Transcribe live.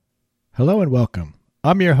Hello and welcome.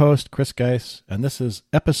 I'm your host, Chris Geis, and this is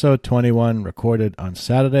episode 21, recorded on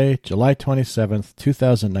Saturday, July 27th,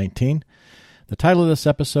 2019. The title of this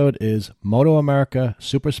episode is Moto America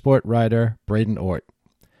Supersport rider Braden Ort.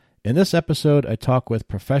 In this episode, I talk with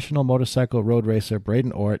professional motorcycle road racer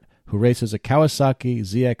Braden Ort, who races a Kawasaki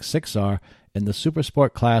ZX6R in the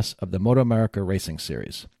Supersport class of the Moto America Racing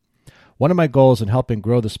Series. One of my goals in helping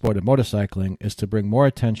grow the sport of motorcycling is to bring more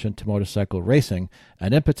attention to motorcycle racing,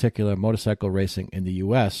 and in particular motorcycle racing in the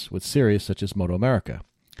U.S. with series such as Moto America.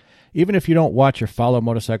 Even if you don't watch or follow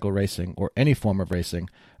motorcycle racing or any form of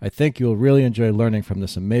racing, I think you'll really enjoy learning from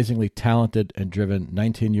this amazingly talented and driven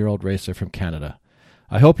 19-year-old racer from Canada.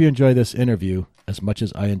 I hope you enjoy this interview as much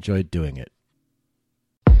as I enjoyed doing it.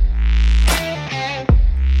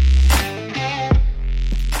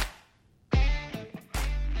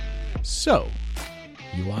 So,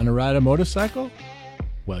 you want to ride a motorcycle?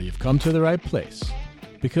 Well, you've come to the right place,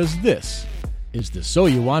 because this is the So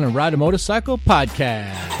You Want to Ride a Motorcycle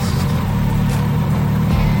podcast.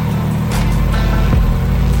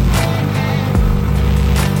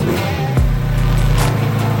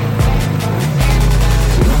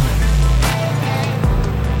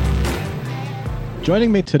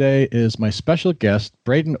 Joining me today is my special guest,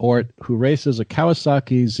 Braden Ort, who races a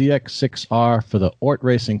Kawasaki ZX6R for the Ort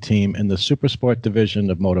Racing team in the Supersport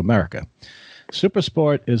division of Moto America.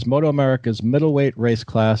 Supersport is Moto America's middleweight race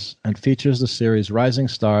class and features the series' rising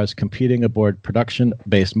stars competing aboard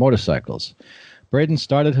production-based motorcycles. Braden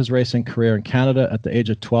started his racing career in Canada at the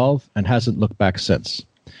age of 12 and hasn't looked back since.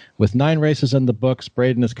 With 9 races in the books,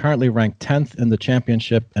 Braden is currently ranked 10th in the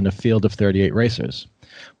championship in a field of 38 racers.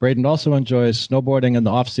 Braden also enjoys snowboarding in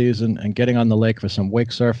the off-season and getting on the lake for some wake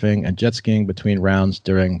surfing and jet skiing between rounds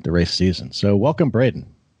during the race season. So welcome, Braden.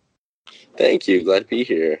 Thank you. Glad to be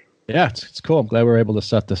here. Yeah, it's cool. I'm glad we were able to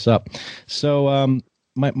set this up. So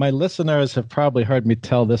my listeners have probably heard me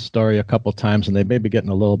tell this story a couple times, and they may be getting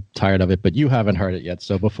a little tired of it, but you haven't heard it yet.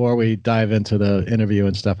 So before we dive into the interview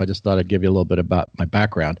and stuff, I just thought I'd give you a little bit about my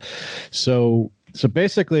background. So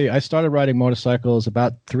basically, I started riding motorcycles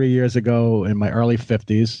about 3 years ago in my early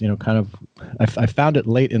 50s. You know, kind of, I found it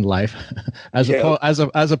late in life, as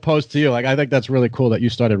opposed to you. Like, I think that's really cool that you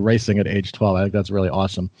started racing at age 12. I think that's really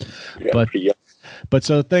awesome. Yeah, But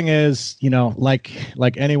so the thing is, you know, like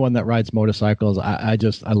anyone that rides motorcycles, I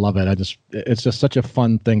love it. It's just such a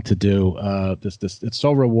fun thing to do. It's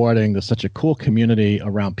so rewarding. There's such a cool community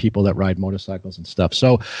around people that ride motorcycles and stuff.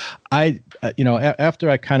 So after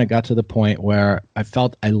I kind of got to the point where I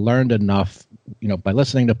felt I learned enough, you know, by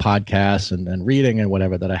listening to podcasts and reading and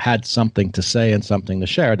whatever, that I had something to say and something to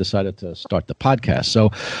share, I decided to start the podcast.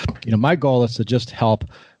 So, you know, my goal is to just help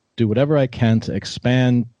do whatever I can to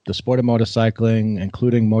expand the sport of motorcycling,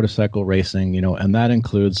 including motorcycle racing, you know, and that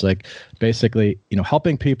includes, like, basically, you know,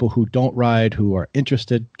 helping people who don't ride, who are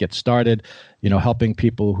interested, get started, you know, helping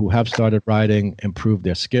people who have started riding improve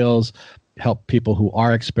their skills, help people who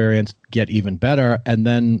are experienced get even better, and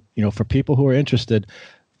then, you know, for people who are interested,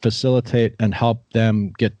 facilitate and help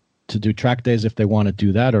them get to do track days if they want to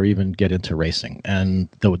do that, or even get into racing. And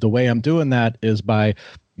the way I'm doing that is by,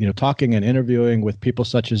 you know, talking and interviewing with people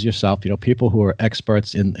such as yourself, you know, people who are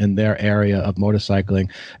experts in their area of motorcycling,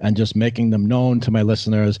 and just making them known to my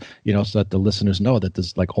listeners, you know, so that the listeners know that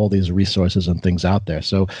there's like all these resources and things out there.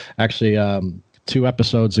 So actually, 2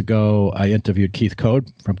 episodes ago, I interviewed Keith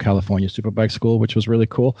Code from California Superbike School, which was really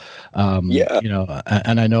cool. You know,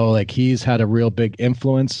 and I know, like, he's had a real big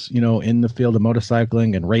influence, you know, in the field of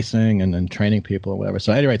motorcycling and racing and training people and whatever.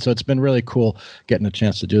 So anyway, so it's been really cool getting a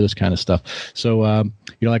chance to do this kind of stuff. So,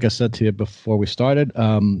 you know, like I said to you before we started,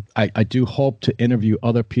 I do hope to interview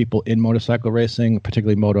other people in motorcycle racing,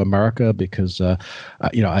 particularly Moto America, because,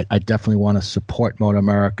 you know, I definitely want to support Moto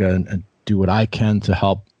America and do what I can to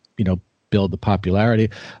help, you know, build the popularity.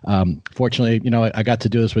 Fortunately, you know, I got to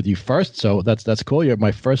do this with you first, so that's cool. You're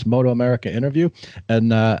my first Moto America interview,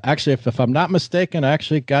 and actually, if I'm not mistaken, I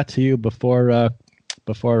actually got to you before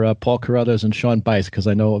Paul Carruthers and Sean Bice, because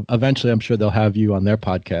I know eventually I'm sure they'll have you on their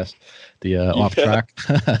podcast, the Off Track.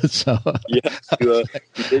 So yeah, you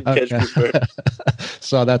did catch me first.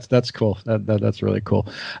 So that's cool. That's really cool.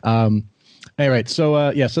 Anyway,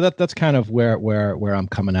 so so that's kind of where I'm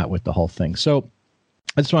coming at with the whole thing. So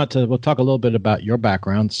I just we'll talk a little bit about your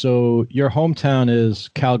background. So your hometown is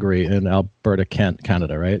Calgary in Alberta,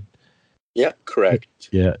 Canada, right? Yeah, correct.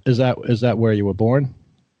 Yeah. Is that where you were born?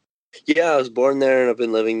 Yeah, I was born there, and I've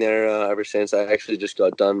been living there ever since. I actually just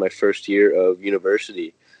got done my first year of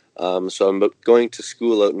university. So I'm going to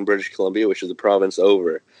school out in British Columbia, which is the province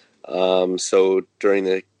over. So during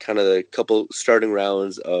the kind of the couple starting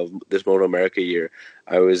rounds of this Moto America year,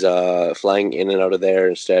 I was flying in and out of there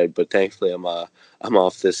instead. But thankfully, I'm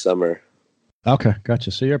off this summer. Okay,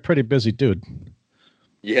 gotcha. So you're a pretty busy dude.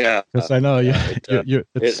 Yeah, Because I know yeah.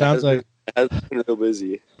 it sounds like it has been real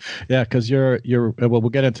busy. yeah. Because you're well, we'll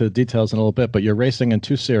get into the details in a little bit, but you're racing in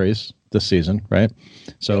two series this season, right?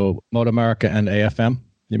 So Moto America and AFM,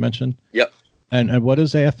 you mentioned. Yep. And what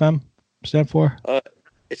does AFM stand for?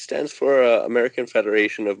 It stands for American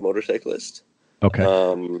Federation of Motorcyclists. Okay.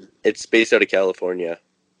 It's based out of California.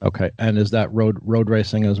 Okay. And is that road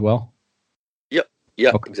racing as well? Yep.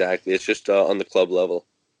 Yeah. Okay. Exactly. It's just on the club level.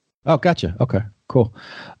 Oh, gotcha. Okay. Cool.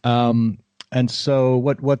 And so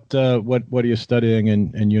what are you studying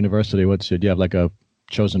in university? Do you have like a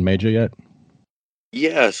chosen major yet?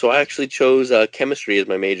 Yeah, so I actually chose chemistry as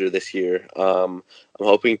my major this year. I'm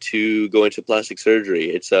hoping to go into plastic surgery.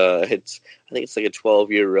 It's I think it's like a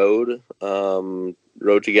 12-year road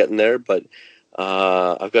to getting there, but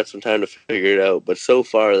I've got some time to figure it out. But so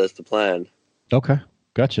far, that's the plan. Okay,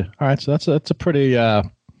 gotcha. All right, so that's a pretty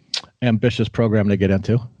ambitious program to get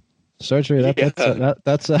into. Surgery.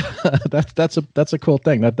 That's a cool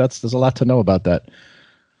thing. There's a lot to know about that.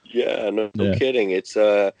 Yeah, no kidding. It's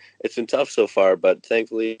been tough so far, but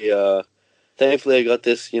thankfully I got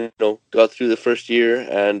this, got through the first year,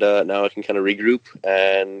 and now I can kind of regroup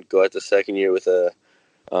and go out the second year with a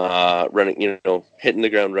running, hitting the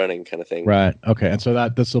ground running kind of thing. Right. Okay. And so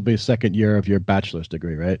this will be second year of your bachelor's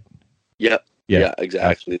degree, right? Yep. Yeah,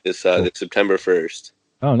 exactly. This September 1st.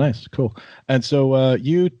 Oh, nice. Cool. And so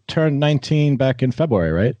you turned 19 back in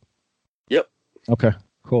February, right? Yep. Okay.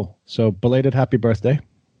 Cool. So belated happy birthday.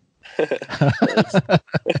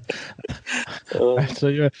 So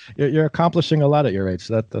you're accomplishing a lot at your age.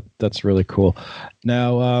 So that's really cool.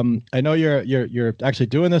 Now I know you're actually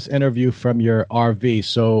doing this interview from your RV.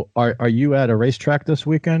 So are you at a racetrack this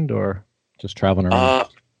weekend or just traveling around?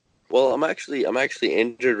 Well, I'm actually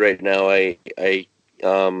injured right now. I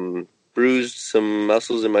bruised some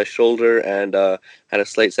muscles in my shoulder and had a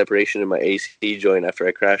slight separation in my AC joint after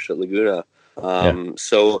I crashed at Laguna.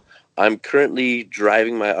 So I'm currently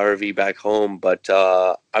driving my RV back home, but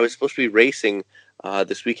I was supposed to be racing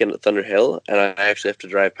this weekend at Thunder Hill, and I actually have to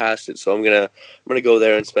drive past it. So I'm gonna go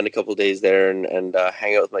there and spend a couple of days there and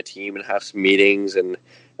hang out with my team and have some meetings and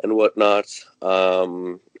whatnot,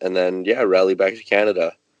 and then rally back to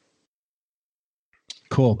Canada.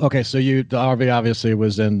 Cool. Okay, so the RV obviously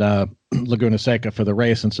was in Laguna Seca for the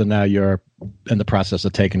race, and so now you're in the process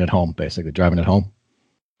of taking it home, basically driving it home.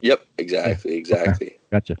 Yep, exactly. Okay.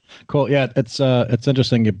 Gotcha. Cool. Yeah, it's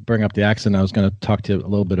interesting you bring up the accident. I was going to talk to you a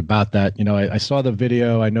little bit about that. I saw the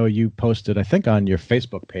video. I know you posted, I think, on your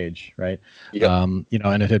Facebook page, right? Yep. And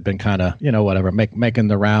it had been kind of, whatever, making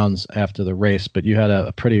the rounds after the race, but you had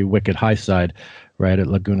a pretty wicked high side, right, at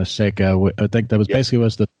Laguna Seca. I think that was basically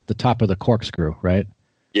was the top of the corkscrew, right?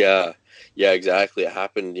 Yeah, exactly. It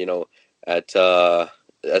happened, at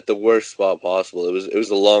the worst spot possible. It was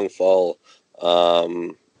a long fall.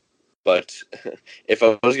 But if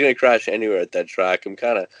I was going to crash anywhere at that track, I'm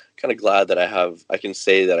kind of glad that I can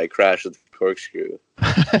say that I crashed with the corkscrew.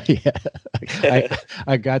 Yeah,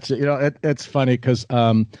 I got you. It's funny because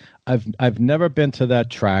I've never been to that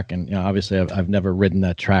track, and obviously I've never ridden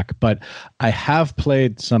that track, but I have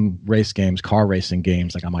played some race games, car racing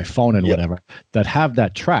games, like on my phone and whatever, that have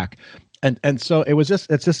that track. And so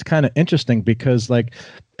it's just kind of interesting because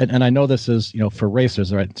and I know this is, for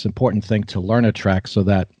racers, right? It's an important thing to learn a track so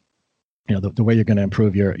that, the way you're going to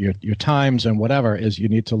improve your times and whatever is you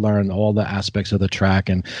need to learn all the aspects of the track.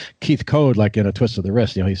 And Keith Code, like in A Twist of the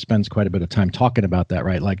Wrist, he spends quite a bit of time talking about that,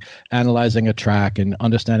 right? Like analyzing a track and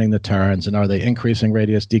understanding the turns and are they increasing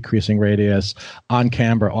radius, decreasing radius, on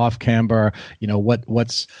camber, off camber,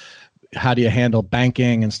 how do you handle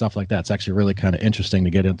banking and stuff like that? It's actually really kind of interesting to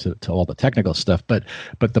get into all the technical stuff. But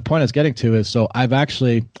the point I was getting to is, so I've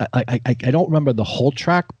actually, I don't remember the whole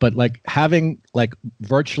track, but having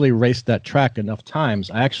virtually raced that track enough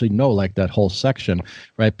times, I actually know that whole section,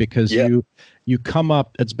 right? Because you come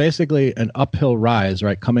up, it's basically an uphill rise,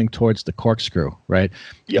 right? Coming towards the corkscrew, right?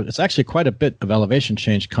 Yep. It's actually quite a bit of elevation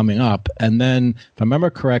change coming up. And then if I remember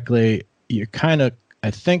correctly, you're kind of, I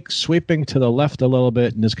think, sweeping to the left a little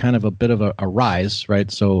bit, and there's kind of a bit of a rise, right?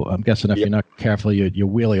 So I'm guessing if you're not careful, you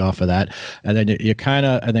wheelie off of that, and then you kind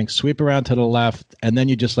of, I think, sweep around to the left, and then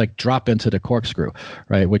you just drop into the corkscrew,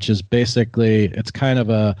 right? Which is basically, it's kind of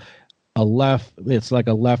a left, it's like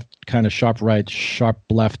a left kind of sharp right, sharp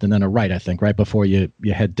left, and then a right, I think, right before you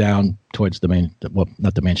head down towards the main, well,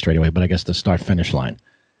 not the main straightaway, but I guess the start finish line.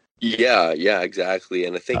 Yeah, exactly.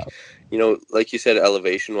 And I think, like you said,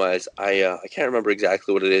 elevation wise, I can't remember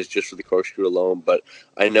exactly what it is just for the corkscrew alone, but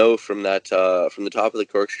I know from from the top of the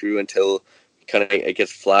corkscrew until kind of it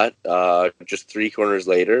gets flat, just three corners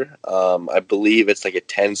later, I believe it's like a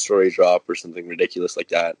 10-story drop or something ridiculous like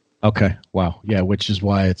that. Okay. Wow. Yeah, which is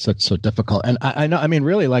why it's so difficult. And I know. I mean,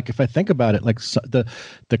 really, like if I think about it, like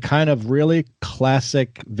the kind of really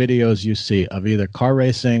classic videos you see of either car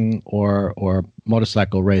racing or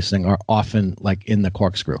motorcycle racing are often like in the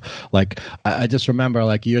corkscrew. Like I just remember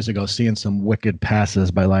like years ago seeing some wicked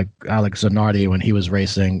passes by like Alex Zanardi when he was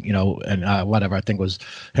racing, and whatever, I think it was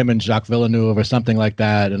him and Jacques Villeneuve or something like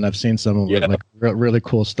that. And I've seen some like really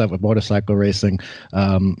cool stuff with motorcycle racing,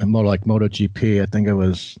 and like MotoGP. I think it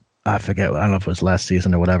was. I forget. I don't know if it was last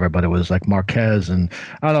season or whatever, but it was like Marquez, and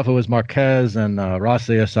I don't know if it was Marquez and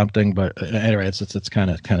Rossi or something. But anyway, it's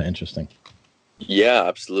kind of interesting. Yeah,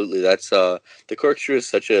 absolutely. That's the corkscrew is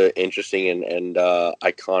such a interesting and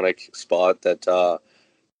iconic spot that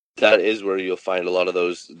is where you'll find a lot of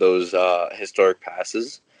those historic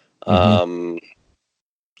passes. Mm-hmm.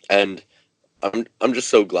 And I'm just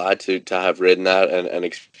so glad to have ridden that and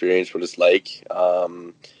experienced what it's like.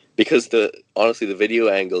 Because honestly the video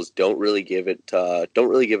angles don't really give it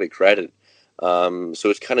credit. So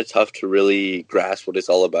it's kind of tough to really grasp what it's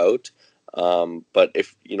all about. But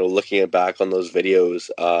if looking back on those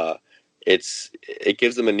videos, it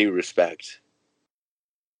gives them a new respect.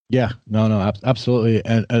 Yeah, no, absolutely,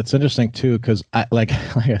 and it's interesting too because like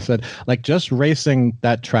I said, like just racing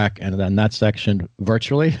that track and then that section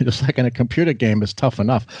virtually, just like in a computer game, is tough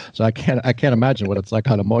enough. So I can't imagine what it's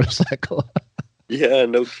like on a motorcycle. Yeah,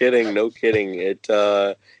 no kidding, no kidding. It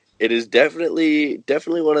is definitely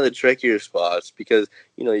one of the trickier spots because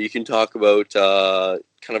you can talk about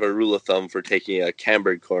kind of a rule of thumb for taking a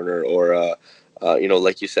cambered corner or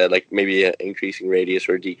like you said, like maybe an increasing radius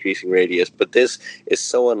or a decreasing radius. But this is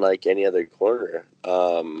so unlike any other corner.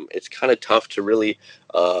 It's kind of tough to really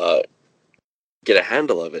get a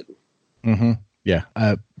handle of it. Mm-hmm. Yeah,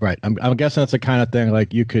 right. I'm guessing it's the kind of thing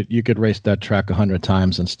like you could race that track 100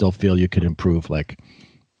 times and still feel you could improve, like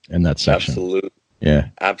in that section. Absolutely. Yeah.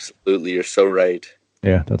 Absolutely. You're so right.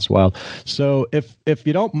 Yeah, that's wild. So if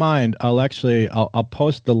you don't mind, I'll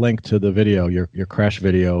post the link to the video, your crash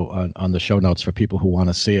video on the show notes for people who want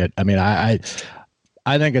to see it. I mean, I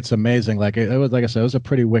think it's amazing. Like it was, like I said, it was a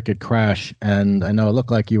pretty wicked crash, and I know it looked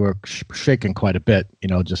like you were shaking quite a bit,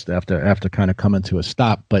 just after kind of coming to a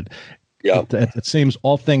stop. But yeah, it seems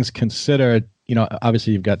all things considered,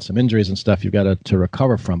 obviously you've got some injuries and stuff you've got to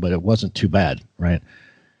recover from, but it wasn't too bad, right?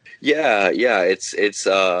 Yeah, it's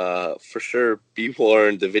for sure. Be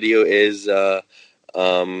warned. The video is it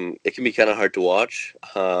can be kind of hard to watch.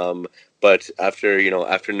 But after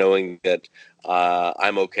knowing that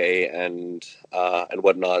I'm okay and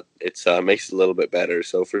whatnot, it's makes it a little bit better.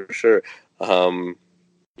 So for sure,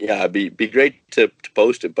 yeah, be great to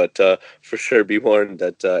post it, but for sure, be warned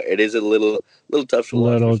that it is a little tough to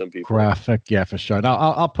watch for some people. Graphic, yeah, for sure. And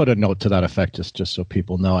I'll put a note to that effect just so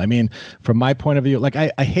people know. I mean, from my point of view, like I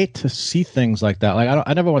hate to see things like that. Like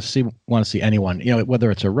I never want to see anyone, whether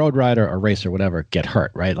it's a road rider or racer, whatever, get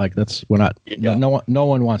hurt, right? Like we're not, no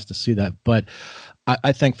one wants to see that, but.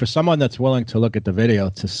 I think for someone that's willing to look at the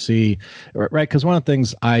video to see, right, because one of the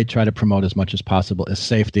things I try to promote as much as possible is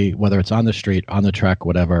safety, whether it's on the street, on the track,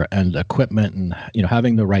 whatever, and equipment and,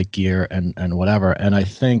 having the right gear and whatever. And I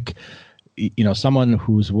think, someone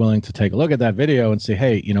who's willing to take a look at that video and say,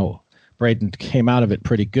 hey, Braden came out of it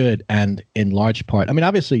pretty good, and in large part, I mean,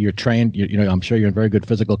 obviously you're trained. I'm sure you're in very good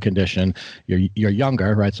physical condition. You're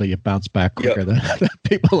younger, right? So you bounce back quicker than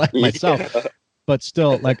people like myself. Yeah. But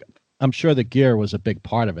still, like, I'm sure the gear was a big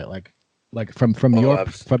part of it. Like from your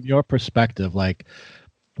perspective, what's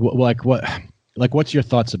your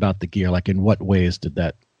thoughts about the gear? Like, in what ways did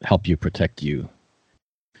that help you protect you?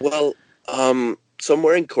 Well, so I'm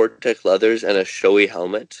wearing Cortec leathers and a Shoei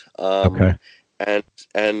helmet. Okay. And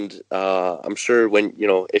I'm sure when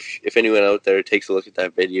if anyone out there takes a look at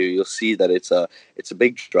that video, you'll see that it's a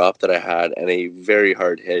big drop that I had and a very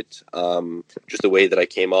hard hit. Just the way that I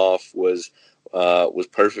came off was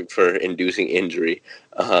perfect for inducing injury.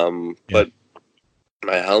 But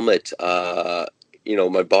my helmet,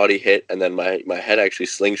 my body hit and then my head actually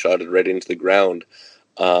slingshotted right into the ground.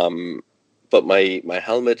 But my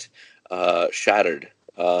helmet shattered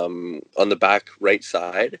on the back right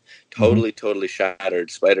side, totally shattered,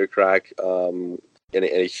 spider crack in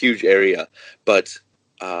a huge area. But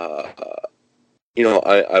I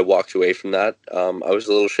walked away from that. I was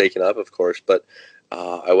a little shaken up, of course, but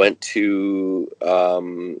I went to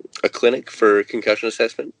a clinic for concussion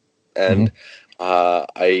assessment, and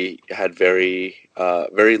I had very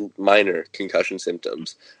minor concussion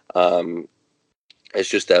symptoms. Um, it's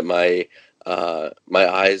just that my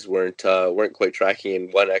eyes weren't quite tracking in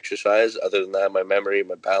one exercise. Other than that, my memory,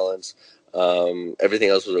 my balance, everything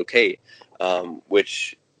else was okay.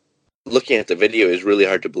 Which, looking at the video, is really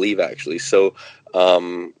hard to believe, actually. So,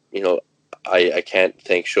 I can't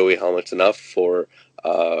thank Shoei helmets enough for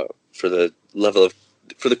the level of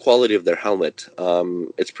for the quality of their helmet.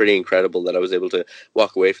 It's pretty incredible that I was able to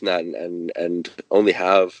walk away from that and only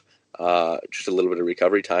have just a little bit of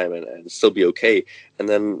recovery time and still be okay. And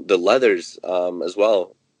then the leathers as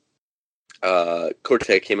well.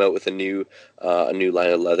 Cortec came out with a new line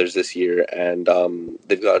of leathers this year, and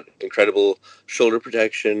they've got incredible shoulder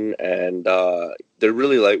protection, and they're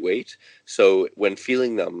really lightweight. So when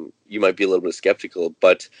feeling them, you might be a little bit skeptical,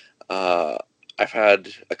 but uh, I've had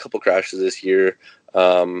a couple crashes this year,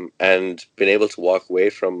 and been able to walk away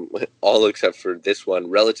from all except for this one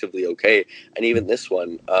relatively okay. And even this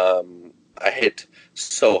one, I hit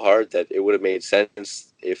so hard that it would have made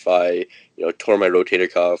sense if I, tore my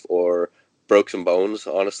rotator cuff or broke some bones,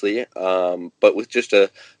 honestly. But with just a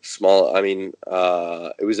small,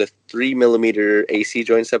 it was a 3 millimeter AC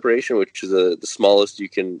joint separation, which is the smallest you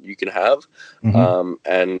can have,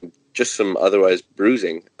 and just some otherwise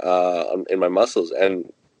bruising in my muscles.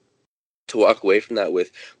 And to walk away from that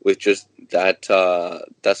with just that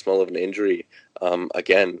small of an injury,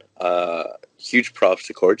 again, huge props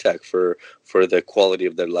to Cortec for the quality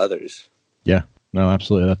of their leathers. Yeah. No,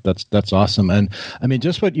 absolutely. That's awesome. And I mean,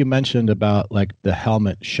 just what you mentioned about like the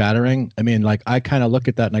helmet shattering. I mean, like I kind of look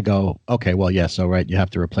at that and I go, okay, well, yeah, so right, you have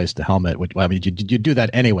to replace the helmet. Which, well, I mean, you do that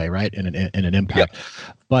anyway, right? In an impact,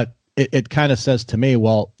 Yep. but it kind of says to me,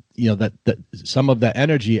 well, that some of that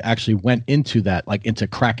energy actually went into that, like into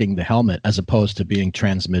cracking the helmet, as opposed to being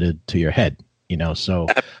transmitted to your head. So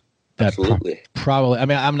that Absolutely. probably, I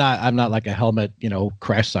mean, I'm not like a helmet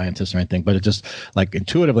crash scientist or anything, but it just, like,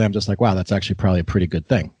 intuitively I'm just like, wow, that's actually probably a pretty good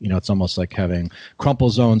thing. It's almost like having crumple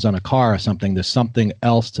zones on a car or something. There's something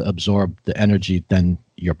else to absorb the energy than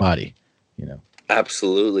your body.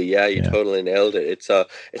 Absolutely. Yeah, you Yeah. totally nailed it.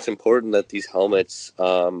 It's important that these helmets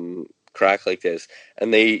crack like this,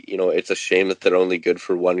 and it's a shame that they're only good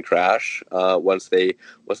for one crash once they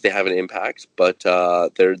have an impact, but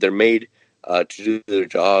they're made to do their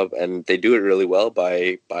job, and they do it really well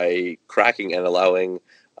by cracking and allowing,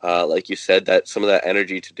 like you said, that some of that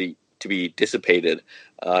energy to be dissipated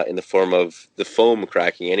in the form of the foam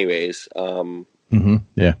cracking. Anyways,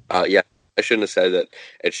 Yeah. yeah, I shouldn't have said that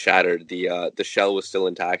it shattered. The shell was still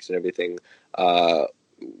intact and everything, uh,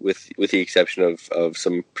 with the exception of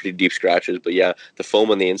some pretty deep scratches. But yeah, the foam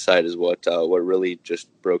on the inside is what really just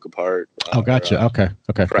broke apart. Oh, gotcha. Okay.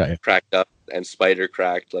 Got you. Cracked up and spider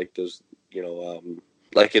cracked like those,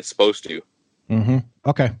 like it's supposed to.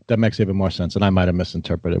 Okay, that makes even more sense. And I might have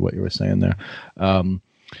misinterpreted what you were saying there.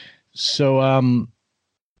 So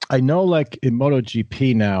I know, like in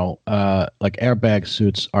MotoGP now, like airbag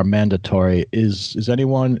suits are mandatory. Is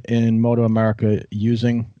anyone in Moto America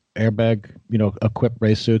using airbag, equipped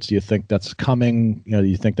race suits? Do you think that's coming? Do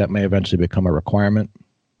you think that may eventually become a requirement?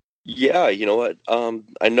 Yeah, you know what?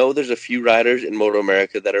 I know there's a few riders in Moto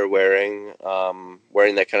America that are wearing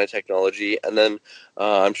that kind of technology, and then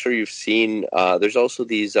I'm sure you've seen. There's also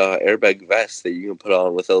these airbag vests that you can put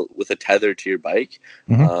on with a tether to your bike.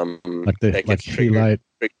 Like the That like gets triggered.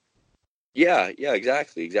 Helite. Yeah, yeah,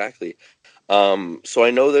 exactly. So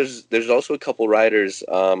I know there's also a couple riders,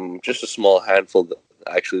 just a small handful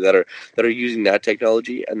actually that are using that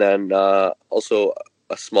technology, and then also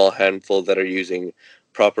a small handful that are using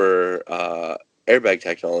proper airbag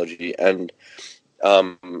technology. And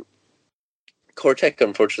um, Cortec,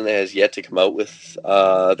 unfortunately, has yet to come out with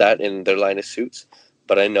that in their line of suits.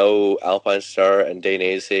 But I know Alpine Star and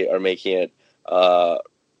Dainese are making it uh,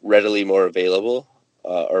 readily more available,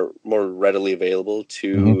 or more readily available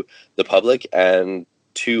Mm-hmm. to the public and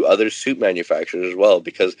to other suit manufacturers as well,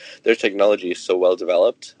 because their technology is so well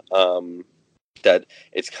developed. That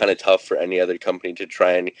it's kind of tough for any other company to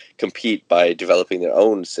try and compete by developing their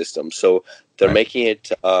own system. So Right. they're making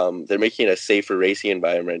it a safer racing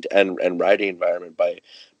environment and riding environment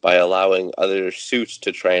by allowing other suits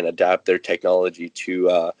to try and adapt their technology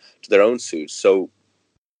to their own suits. So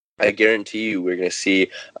I guarantee you we're going to see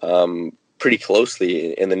pretty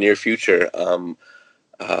closely in the near future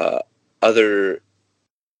uh, other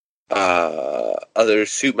other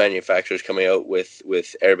suit manufacturers coming out with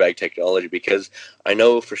airbag technology, because I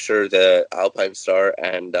know for sure the Alpine Star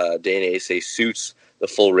and Dana Ace suits, the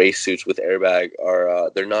full race suits with airbag, are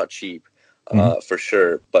they're not cheap, Mm-hmm. for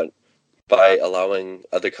sure. But by allowing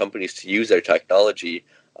other companies to use their technology,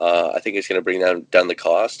 I think it's going to bring down the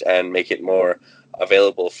cost and make it more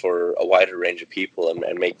available for a wider range of people,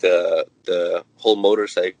 and make the whole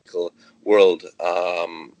motorcycle world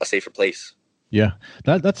a safer place. Yeah,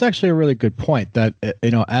 that's actually a really good point. That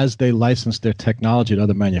as they license their technology to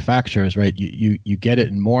other manufacturers, right? You get it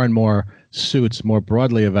in more and more suits, more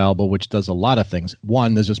broadly available, which does a lot of things.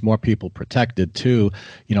 One, there's just more people protected. Two,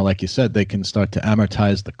 like you said, they can start to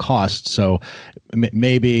amortize the cost. So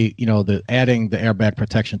maybe the adding the airbag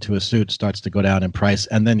protection to a suit starts to go down in price,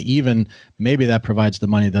 and then even maybe that provides the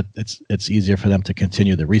money that it's easier for them to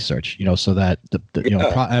continue the research. So that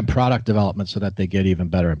and product development, so that they get even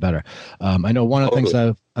better and better. I know one of the things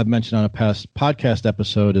I've mentioned on a past podcast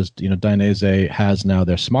episode is Dainese has now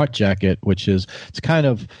their Smart Jacket, which it's kind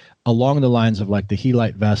of along the lines of like the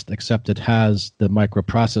Helite vest, except it has the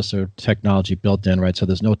microprocessor technology built in, right? So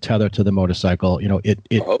there's no tether to the motorcycle.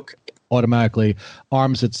 It automatically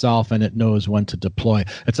arms itself, and it knows when to deploy.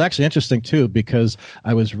 It's actually interesting too, because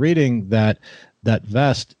I was reading that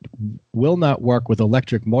vest will not work with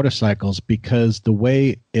electric motorcycles, because the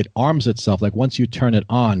way it arms itself, like once you turn it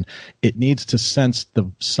on, it needs to sense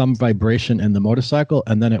some vibration in the motorcycle,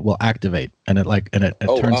 and then it will activate, and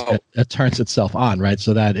it turns itself on, right?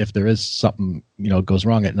 So that if there is something goes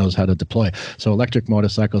wrong, it knows how to deploy. So electric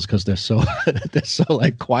motorcycles, because they're so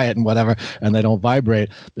like quiet and whatever, and they don't vibrate,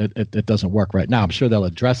 it doesn't work right now. I'm sure they'll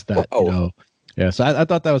address that. Yeah. So I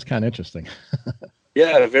thought that was kind of interesting.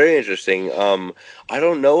 Yeah, very interesting. I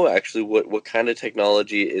don't know actually what kind of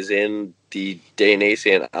technology is in the Dainese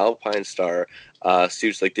and Alpine Star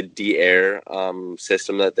suits, like the D-Air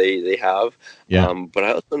system that they have. Yeah. But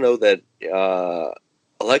I also know that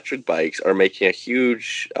electric bikes are making a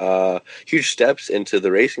huge steps into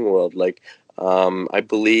the racing world. Like I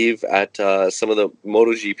believe at some of the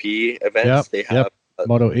MotoGP events, they have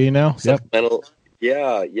Moto E now. Supplemental.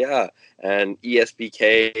 Yeah, and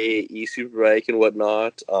ESBK, eSuperbike, and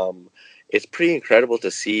whatnot. It's pretty incredible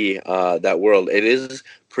to see that world. It is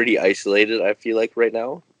pretty isolated, I feel like, right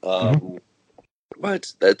now.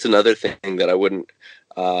 But that's another thing that I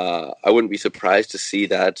wouldn't be surprised to see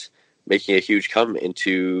that making a huge come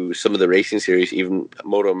into some of the racing series, even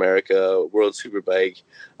Moto America, World Superbike,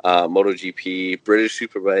 MotoGP, British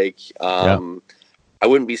Superbike. I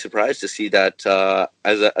wouldn't be surprised to see that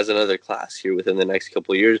as another class here within the next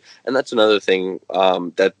couple of years, and that's another thing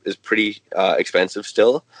that is pretty expensive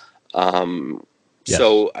still.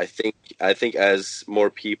 So I think as more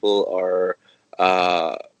people are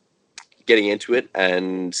getting into it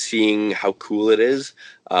and seeing how cool it is,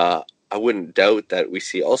 I wouldn't doubt that we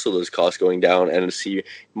see also those costs going down and see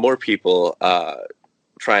more people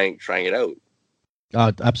trying it out.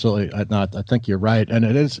 Absolutely. I think you're right. And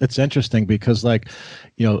it's interesting because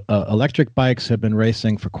electric bikes have been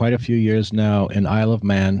racing for quite a few years now in Isle of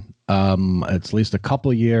Man. It's at least a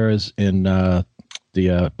couple years in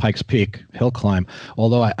the Pikes Peak hill climb.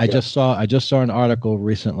 Although I just saw an article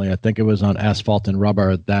recently, I think it was on Asphalt and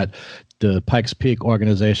Rubber, that the Pikes Peak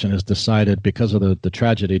organization has decided, because of the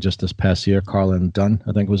tragedy just this past year, Carlin Dunn,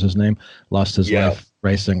 I think was his name, lost his life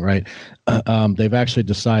racing, right? They've actually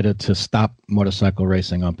decided to stop motorcycle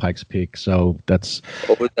racing on Pikes Peak. So that's...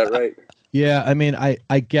 Oh, is that right? Yeah, I mean,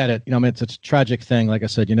 I get it. It's a tragic thing. Like I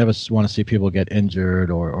said, you never want to see people get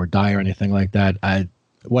injured or die or anything like that.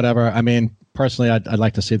 Personally, I'd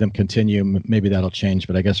like to see them continue. Maybe that'll change,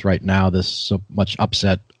 but I guess right now there's so much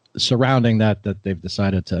upset surrounding that they've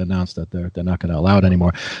decided to announce that they're not going to allow it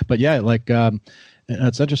anymore. But yeah,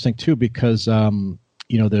 it's interesting too, because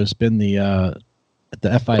there's been the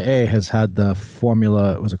FIA has had the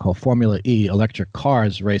Formula E electric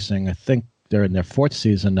cars racing. I think they're in their 4th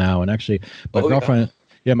season now, and actually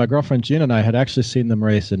my girlfriend Gina and I had actually seen them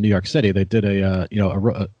race in New York City. They did a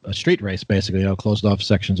street race, basically, closed off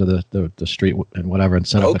sections of the street and whatever, and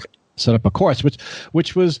set up a course,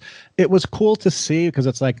 which was cool to see, because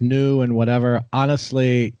it's like new and whatever.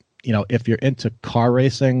 Honestly, if you're into car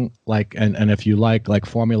racing, and if you like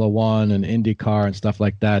Formula One and IndyCar and stuff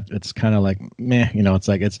like that, it's kind of like meh.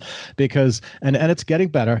 It's because and it's getting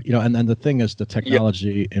better, and then the thing is the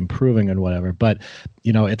technology improving and whatever. But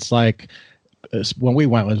it's like, when we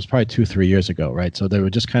went, it was probably 2-3 years ago, right? So they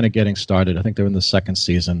were just kind of getting started. I think they're in the 2nd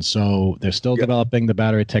season. So they're still developing the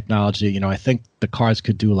battery technology. I think the cars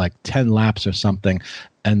could do like 10 laps or something.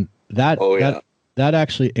 And that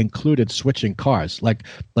actually included switching cars. Like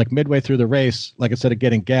midway through the race, like instead of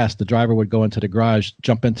getting gas, the driver would go into the garage,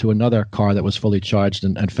 jump into another car that was fully charged,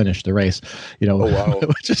 and finish the race,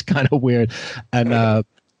 which is kind of weird. And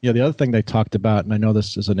Yeah, the other thing they talked about, and I know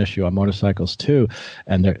this is an issue on motorcycles too,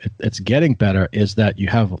 and it's getting better, is that you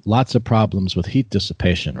have lots of problems with heat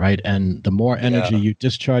dissipation, right? And the more energy Yeah. you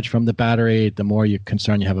discharge from the battery, the more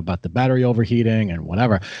concern you have about the battery overheating and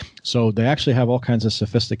whatever. So they actually have all kinds of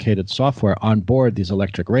sophisticated software on board these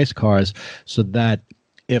electric race cars so that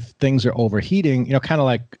if things are overheating, kind of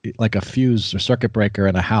like a fuse or circuit breaker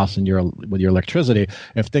in a house and with your electricity,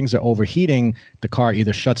 if things are overheating, the car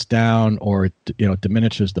either shuts down or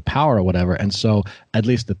diminishes the power or whatever. And so at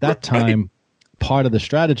least at that time, part of the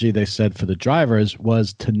strategy they said for the drivers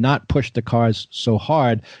was to not push the cars so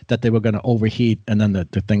hard that they were going to overheat and then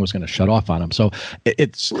the thing was going to shut off on them. So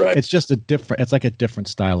it's just it's like a different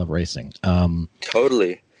style of racing.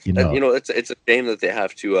 Totally. And it's a shame that they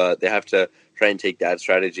have to try and take that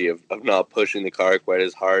strategy of not pushing the car quite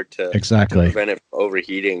as hard to prevent it from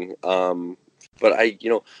overheating. But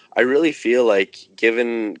I really feel like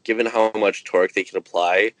given how much torque they can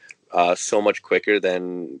apply so much quicker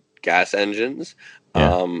than gas engines,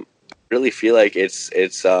 I really feel like it's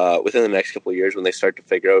within the next couple of years when they start to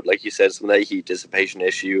figure out, like you said, some of that heat dissipation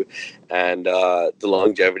issue and the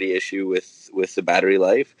longevity issue with the battery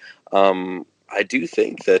life. I do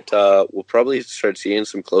think that we'll probably start seeing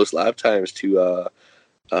some close lap times to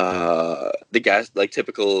the gas, like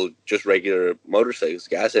typical, just regular motorcycles,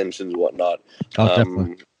 gas engines and whatnot. Oh,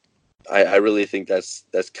 definitely. I really think that's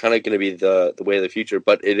kind of going to be the way of the future.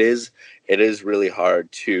 But it is really hard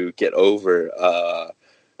to get over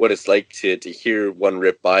what it's like to hear one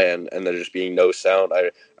rip by and there just being no sound.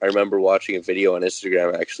 I remember watching a video on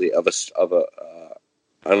Instagram actually of a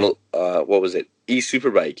what was it?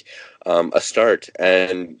 E-Superbike, a start,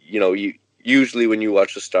 and you usually when you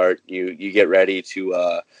watch the start, you get ready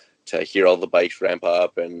to hear all the bikes ramp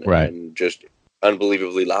up and just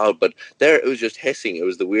unbelievably loud. But there, it was just hissing. It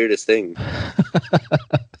was the weirdest thing.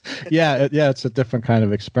 Yeah, it's a different kind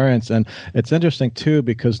of experience, and it's interesting too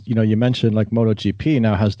because you mentioned like MotoGP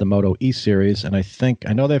now has the Moto E series, and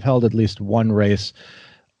I know they've held at least one race.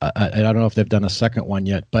 I don't know if they've done a second one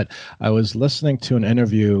yet, but I was listening to an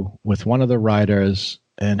interview with one of the riders,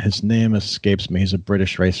 and his name escapes me. He's a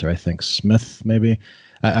British racer, I think, Smith, maybe.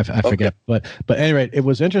 I forget. But anyway, it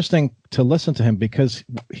was interesting to listen to him because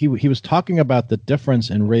he was talking about the difference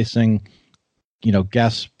in racing,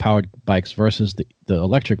 gas-powered bikes versus the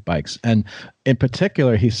electric bikes. And in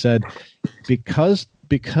particular, he said, because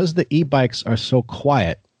the e-bikes are so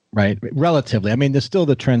quiet, right? Relatively. I mean, there's still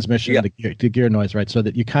the transmission, the gear noise, right? So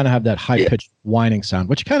that you kind of have that high-pitched whining sound,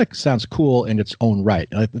 which kind of sounds cool in its own right.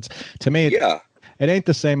 To me, it ain't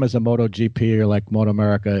the same as a MotoGP or like Moto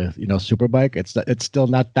America, Superbike. It's still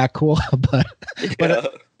not that cool,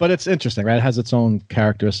 but it's interesting, right? It has its own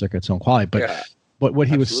characteristic, its own quality. But what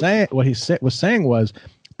he was saying, was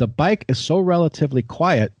the bike is so relatively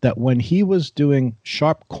quiet that when he was doing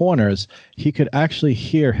sharp corners, he could actually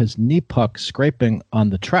hear his knee puck scraping on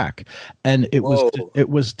the track, and it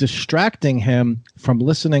was distracting him from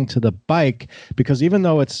listening to the bike because even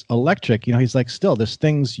though it's electric, he's like, still there's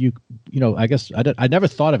things I guess I never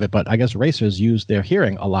thought of it, but I guess racers use their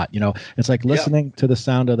hearing a lot. It's like listening to the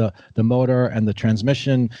sound of the motor and the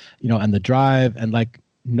transmission, and the drive and like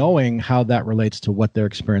knowing how that relates to what they're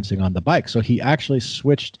experiencing on the bike. So he actually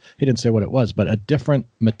switched, he didn't say what it was, but a different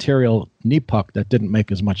material knee puck that didn't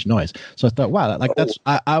make as much noise. So I thought, wow,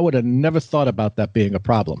 I would have never thought about that being a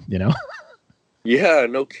problem, Yeah,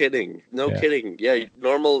 no kidding. Kidding. Yeah,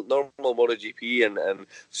 normal MotoGP and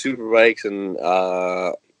super bikes and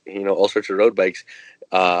all sorts of road bikes,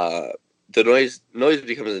 the noise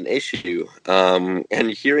becomes an issue.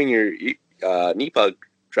 And hearing your knee puck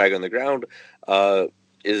drag on the ground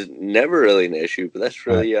is never really an issue, but that's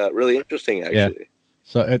really really interesting actually. Yeah.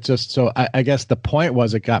 So it's just I guess the point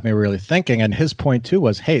was it got me really thinking, and his point too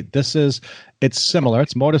was, hey, it's similar,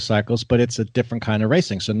 it's motorcycles, but it's a different kind of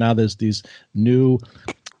racing. So now there's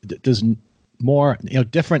more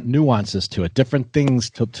different nuances to it, different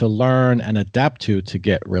things to learn and adapt to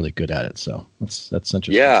get really good at it. So that's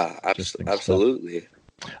interesting. Yeah, absolutely.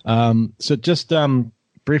 So just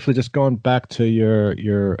briefly, just going back to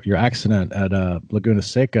your accident at Laguna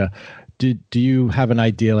Seca, do you have an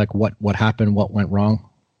idea like what happened, what went wrong?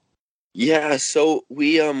 Yeah, so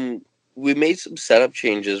we made some setup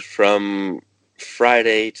changes from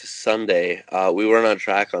Friday to Sunday. We weren't on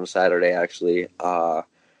track on Saturday actually,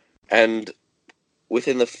 and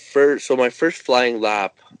within my first flying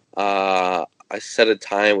lap, I set a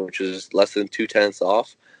time which was less than 2/10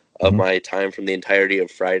 off of my time from the entirety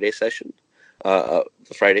of Friday session. The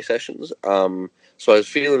Friday sessions. So I was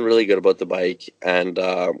feeling really good about the bike, and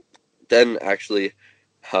then actually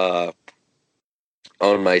on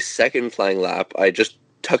my second flying lap, I just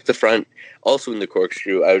tuck the front also in the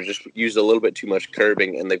corkscrew. I just used a little bit too much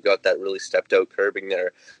curbing, and they've got that really stepped out curbing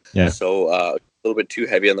there. Yeah. So a little bit too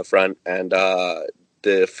heavy on the front, and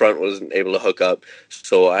the front wasn't able to hook up.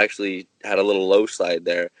 So I actually had a little low slide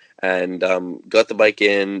there, and got the bike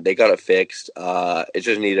in. They got it fixed. It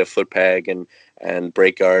just needed a foot peg and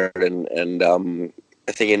brake guard, and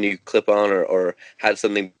I think a new clip on or had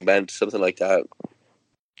something bent, something like that.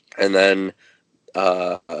 And then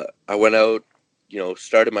I went out,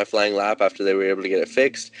 started my flying lap after they were able to get it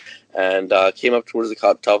fixed, and came up towards the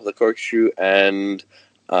top of the corkscrew, and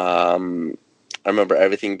I remember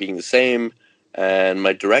everything being the same, and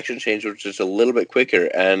my direction change was just a little bit quicker,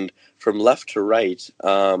 and from left to right,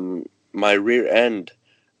 my rear end,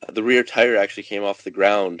 the rear tire actually came off the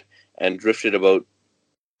ground and drifted about,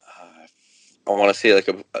 I want to say like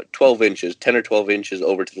a 12 inches, 10 or 12 inches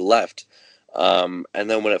over to the left. And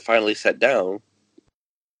then when it finally set down,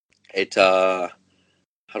 it, how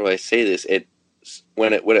do I say this?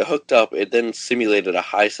 When it hooked up, it then simulated a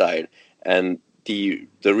high side, and the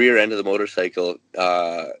rear end of the motorcycle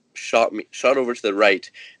shot over to the right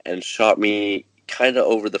and shot me kind of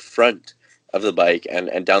over the front of the bike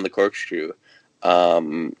and down the corkscrew.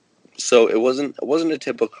 So it wasn't a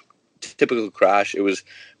typical crash. It was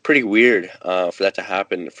pretty weird for that to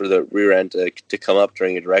happen, for the rear end to come up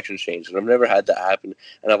during a direction change. And I've never had that happen,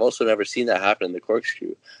 and I've also never seen that happen in the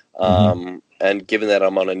corkscrew. And given that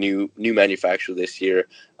I'm on a new manufacturer this year,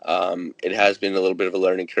 it has been a little bit of a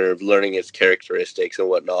learning curve, learning its characteristics and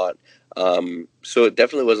whatnot. So it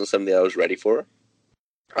definitely wasn't something I was ready for,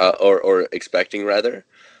 or expecting rather.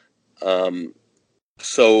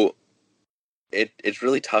 So it's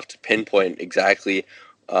really tough to pinpoint exactly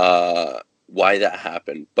why that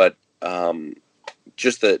happened, but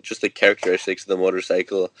just the characteristics of the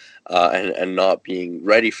motorcycle and not being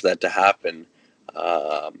ready for that to happen,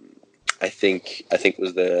 I think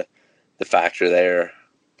was the factor there.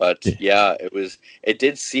 But yeah, it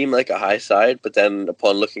did seem like a high side, but then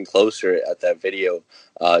upon looking closer at that video,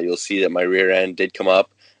 you'll see that my rear end did come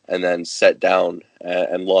up and then set down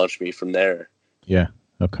and launch me from there. Yeah.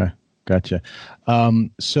 Okay. Gotcha.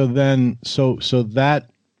 So that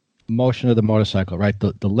motion of the motorcycle, right?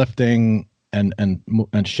 The lifting and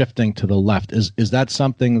shifting to the left, is that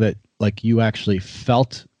something that like you actually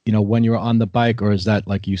felt, when you were on the bike, or is that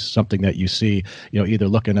like something that you see, either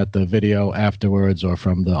looking at the video afterwards or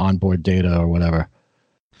from the onboard data or whatever?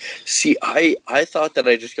 See, I thought that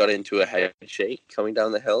I just got into a head shake coming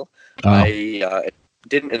down the hill. Oh. I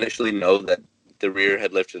didn't initially know that the rear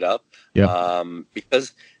had lifted up. Yep.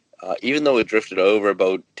 Because even though it drifted over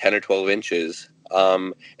about 10 or 12 inches,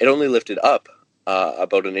 it only lifted up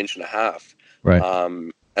about an inch and a half. Right.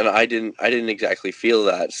 And I didn't exactly feel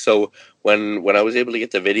that. So when I was able to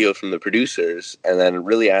get the video from the producers and then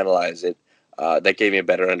really analyze it, that gave me a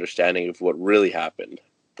better understanding of what really happened.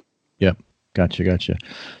 Yep. Gotcha.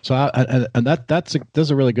 So, and that's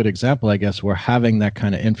a really good example, I guess, where having that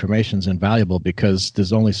kind of information is invaluable, because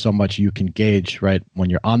there's only so much you can gauge, right, when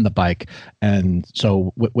you're on the bike. And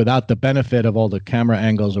so without the benefit of all the camera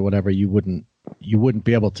angles or whatever, you wouldn't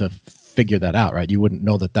be able to figure that out, right? You wouldn't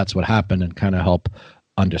know that that's what happened and kind of help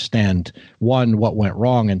understand, one, what went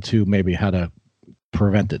wrong, and two, maybe how to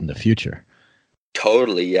prevent it in the future.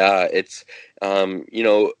 Totally. Yeah. It's,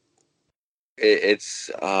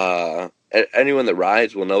 anyone that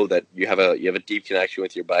rides will know that you have a deep connection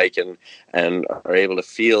with your bike and are able to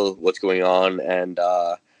feel what's going on. And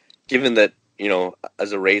given that,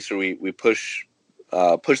 as a racer, we push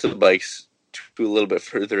the bikes to a little bit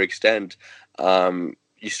further extent,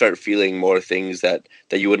 you start feeling more things that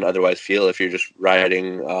you wouldn't otherwise feel if you're just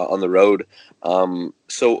riding on the road.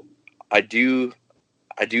 So I do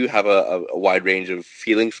have a wide range of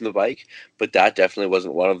feelings from the bike, but that definitely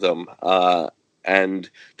wasn't one of them. And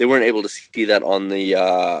they weren't able to see that on the,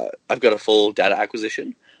 I've got a full data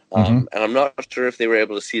acquisition. And I'm not sure if they were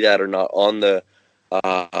able to see that or not on the,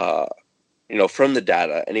 from the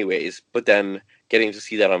data anyways, but then getting to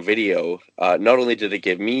see that on video, not only did it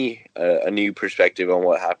give me a new perspective on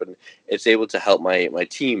what happened, it's able to help my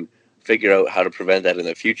team figure out how to prevent that in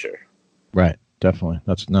the future. Right. Definitely.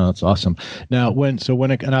 That's awesome. Now, and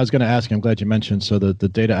I was going to ask, I'm glad you mentioned, so the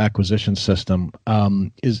data acquisition system,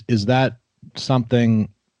 is that something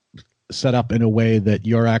set up in a way that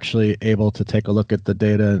you're actually able to take a look at the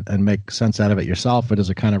data and make sense out of it yourself, or does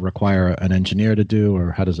it kind of require an engineer to do,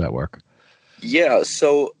 or how does that work? Yeah.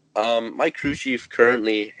 So, my crew chief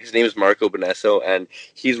currently, his name is Marco Bonesso, and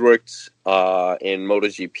he's worked in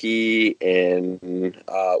MotoGP, in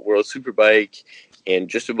World Superbike, in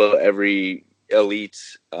just about every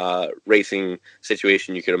elite racing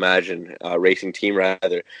situation you could imagine, racing team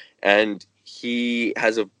rather. And he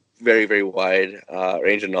has a very, very wide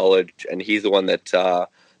range of knowledge, and he's the one that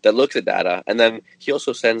looks at data, and then he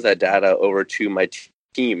also sends that data over to my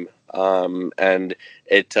team, and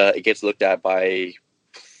it gets looked at by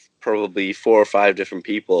probably 4 or 5 different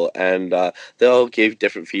people, and they'll give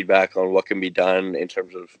different feedback on what can be done in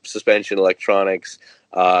terms of suspension, electronics,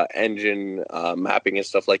 engine mapping, and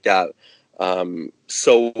stuff like that.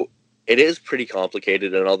 So it is pretty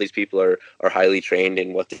complicated, and all these people are highly trained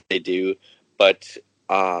in what they do. But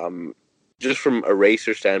just from a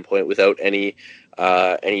racer standpoint, without any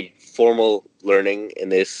formal learning in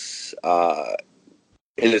this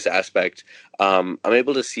aspect, I'm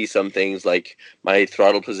able to see some things like my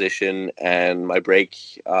throttle position and my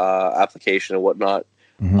brake application and whatnot,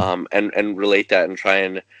 and relate that and try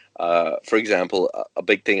and, for example, a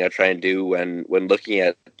big thing I try and do when looking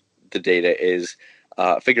at the data is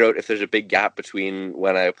figure out if there's a big gap between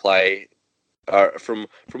when I apply, from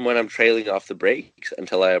when I'm trailing off the brakes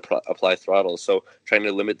until I apply throttle. So trying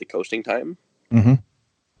to limit the coasting time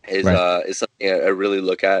is something I really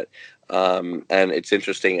look at. And it's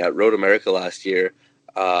interesting, at Road America last year,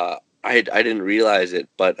 I didn't realize it,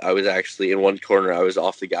 but I was actually in one corner. I was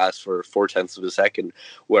off the gas for 0.4 of a second,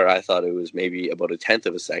 where I thought it was maybe about 1/10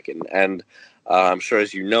 of a second. And I'm sure,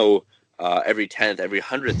 as you know, every 10th, every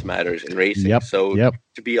 100th matters in racing.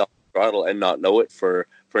 To be off the throttle and not know it for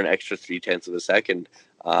an extra 0.3 of a second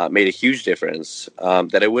made a huge difference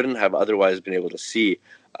that I wouldn't have otherwise been able to see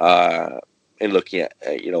in looking at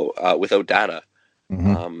without data.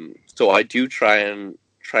 So I do try and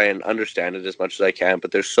understand it as much as I can,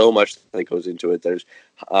 but there's so much that goes into it. There's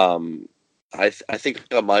I think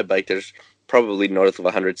on my bike there's probably north of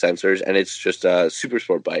 100 sensors, and it's just a super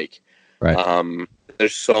sport bike. Right.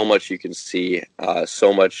 There's so much you can see,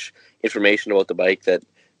 so much information about the bike that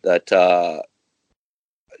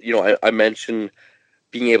I mentioned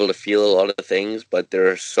being able to feel a lot of things, but there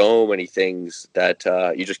are so many things that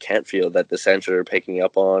you just can't feel, that the sensor are picking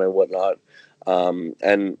up on and whatnot.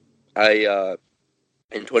 And I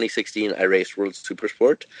in 2016 I raced World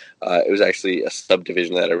Supersport. It was actually a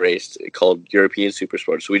subdivision that I raced called European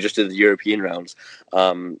Supersport. So we just did the European rounds.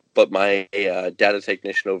 But my data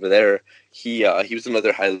technician over there, he was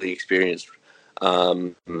another highly experienced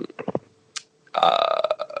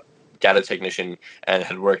data technician and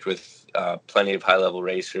had worked with plenty of high-level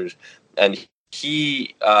racers. And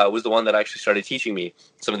he was the one that actually started teaching me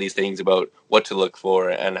some of these things about what to look for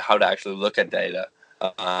and how to actually look at data.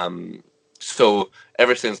 So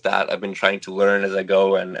ever since that, I've been trying to learn as I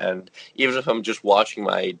go. And even if I'm just watching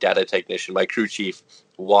my data technician, my crew chief,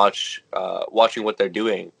 watching what they're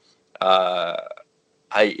doing, I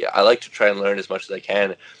like to try and learn as much as I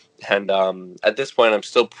can. And at this point, I'm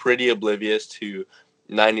still pretty oblivious to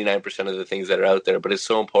 99% of the things that are out there, but it's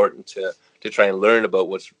so important to try and learn about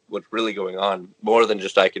what's really going on, more than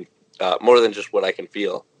just what I can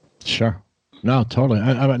feel. Sure. No, totally.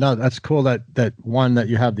 No, that's cool that one, that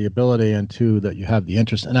you have the ability, and two, that you have the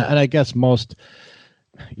interest. And I guess most,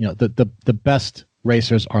 the best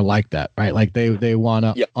racers are like that, right? Like they want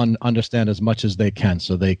to understand as much as they can,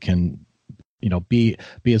 so they can, be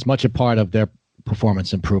as much a part of their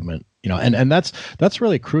performance improvement, and that's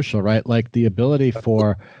really crucial, right? Like the ability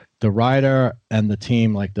for the rider and the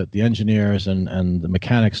team, like the engineers and the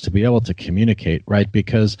mechanics, to be able to communicate, right?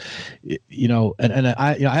 Because,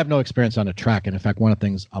 I have no experience on a track. And in fact, one of the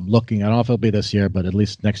things I'm looking, I don't know if it'll be this year, but at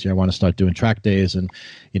least next year, I want to start doing track days. And,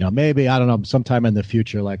 maybe, I don't know, sometime in the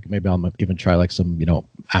future, like maybe I'll even try like some,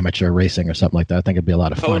 amateur racing or something like that. I think it'd be a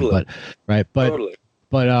lot of fun, Totally.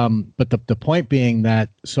 But the point being that,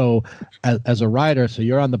 so as a rider, so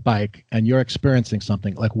you're on the bike and you're experiencing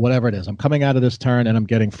something, like whatever it is. I'm coming out of this turn and I'm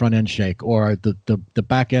getting front end shake, or the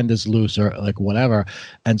back end is loose, or like whatever.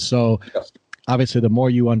 And so obviously the more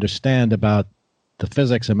you understand about the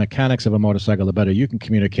physics and mechanics of a motorcycle, the better you can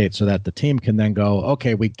communicate, so that the team can then go,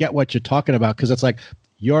 okay, we get what you're talking about. Because it's like,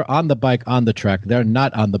 you're on the bike on the track, they're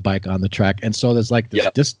not on the bike on the track, and so there's like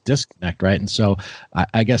this disconnect, right? And so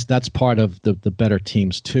I guess that's part of the better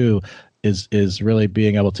teams too, is really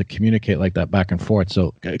being able to communicate like that back and forth.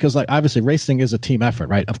 So because like obviously racing is a team effort,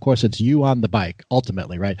 right? Of course it's you on the bike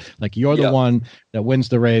ultimately, right? Like you're the one that wins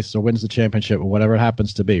the race or wins the championship or whatever it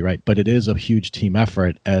happens to be, right? But it is a huge team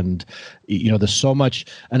effort, and there's so much,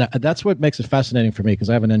 and that's what makes it fascinating for me,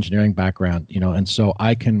 because I have an engineering background, and so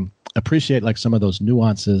I can appreciate like some of those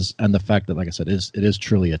nuances, and the fact that, like I said, it is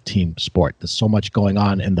truly a team sport. There's so much going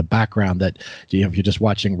on in the background that if you're just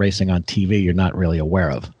watching racing on TV, you're not really aware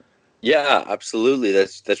of. Yeah, absolutely.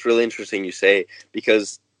 That's really interesting you say,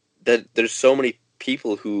 because there's so many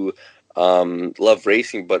people who love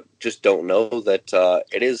racing but just don't know that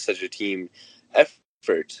it is such a team effort.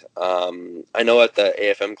 effort. I know at the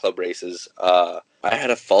AFM Club races, I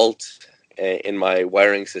had a fault in my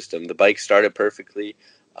wiring system. The bike started perfectly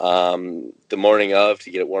the morning of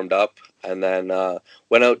to get it warmed up, and then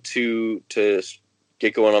went out to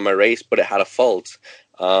get going on my race, but it had a fault.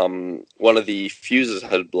 One of the fuses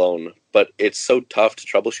had blown, but it's so tough to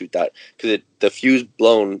troubleshoot that because the fuse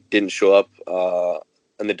blown didn't show up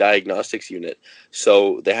in the diagnostics unit,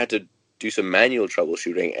 so they had to do some manual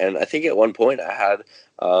troubleshooting. And I think at one point I had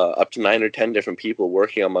up to 9 or 10 different people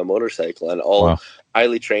working on my motorcycle, and all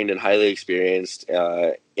highly trained and highly experienced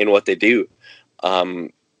in what they do.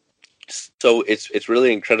 So it's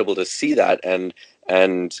really incredible to see that, and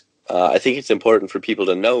I think it's important for people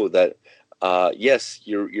to know that yes,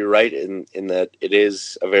 you're right in that it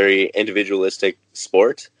is a very individualistic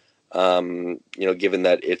sport. Given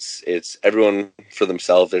that it's everyone for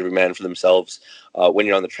themselves, every man for themselves when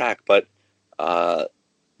you're on the track, but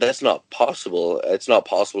that's not possible. It's not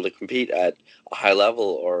possible to compete at a high level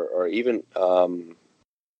or even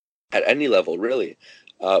at any level, really,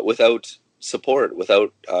 without support,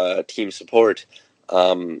 without team support.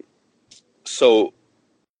 So,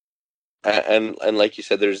 and like you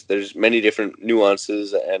said, there's many different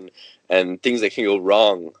nuances and things that can go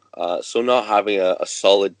wrong. So not having a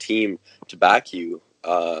solid team to back you,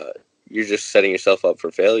 you're just setting yourself up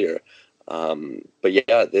for failure. But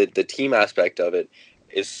yeah, the team aspect of it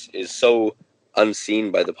is so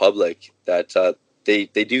unseen by the public that they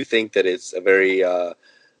do think that it's a very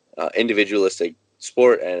individualistic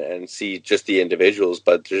sport and see just the individuals,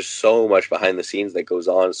 but there's so much behind the scenes that goes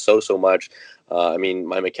on, so much. I mean,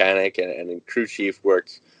 my mechanic and crew chief work,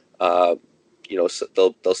 so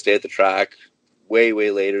they'll stay at the track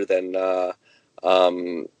way later than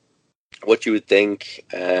what you would think,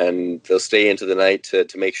 and they'll stay into the night to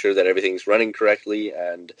make sure that everything's running correctly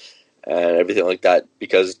and everything like that,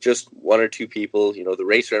 because just one or two people, the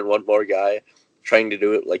racer and one more guy trying to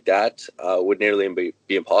do it like that would nearly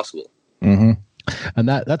be impossible. Mm-hmm. And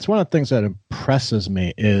that's one of the things that impresses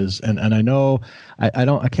me is, and I know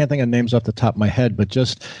I can't think of names off the top of my head, but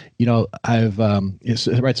just, I've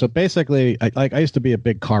right. So basically, I used to be a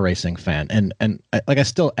big car racing fan, and I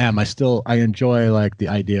still am. I enjoy like the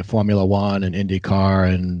idea of Formula One and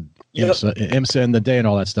IndyCar and IMSA in the day and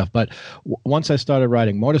all that stuff. But once I started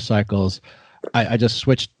riding motorcycles, I just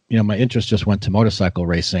switched. My interest just went to motorcycle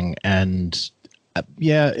racing, and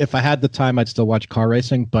if I had the time, I'd still watch car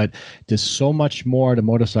racing, but there's so much more to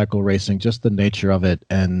motorcycle racing, just the nature of it.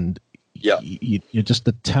 And you just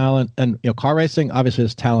the talent, and car racing obviously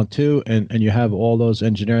is talent too. And you have all those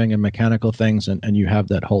engineering and mechanical things, and you have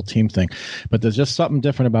that whole team thing, but there's just something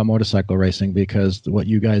different about motorcycle racing because what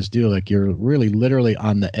you guys do, like you're really literally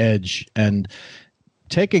on the edge and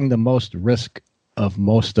taking the most risk of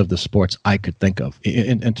most of the sports I could think of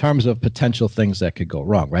in terms of potential things that could go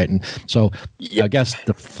wrong, right? And so, I guess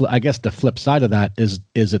the flip side of that is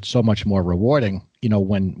it's so much more rewarding,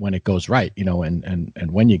 when it goes right,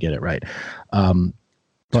 and when you get it right. But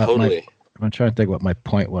totally. I'm trying to think what my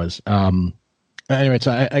point was. Anyway,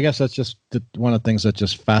 so I guess that's just one of the things that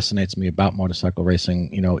just fascinates me about motorcycle racing,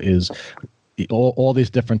 is all these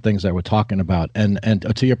different things that we're talking about, and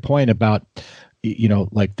to your point about,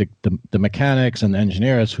 like the mechanics and the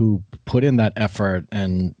engineers who put in that effort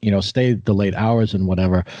and, stay the late hours and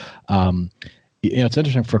whatever. It's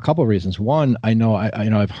interesting for a couple of reasons. One, I know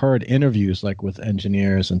I've heard interviews like with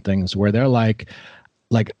engineers and things where they're like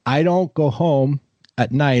I don't go home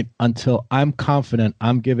at night until I'm confident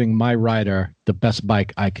I'm giving my rider the best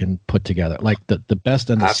bike I can put together, like the best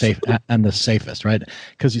and the safest, right?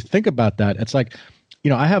 Because you think about that, it's like,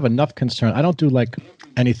 I have enough concern. I don't do like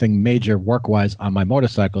anything major work-wise on my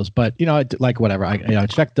motorcycles, but like whatever. I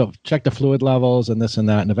check the fluid levels and this and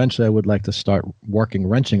that, and eventually I would like to start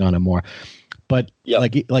wrenching on it more. But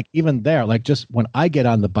like even there, like just when I get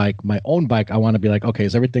on the bike, my own bike, I want to be like, okay,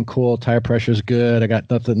 is everything cool? Tire pressure's good. I got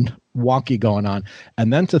nothing wonky going on.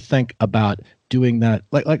 And then to think about doing that,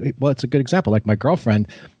 well, it's a good example. Like my girlfriend,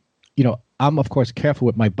 I'm of course careful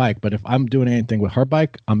with my bike, but if I'm doing anything with her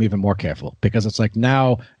bike, I'm even more careful because it's like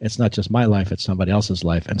now it's not just my life, it's somebody else's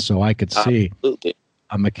life. And so I could see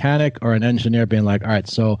a mechanic or an engineer being like, all right,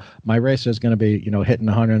 so my racer is going to be, hitting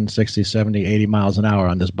 160, 70, 80 miles an hour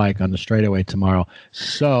on this bike on the straightaway tomorrow.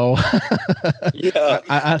 So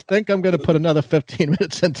I think I'm going to put another 15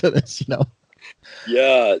 minutes into this,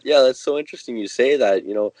 Yeah, that's so interesting you say that,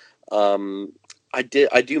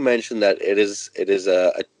 I do mention that it is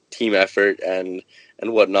a team effort and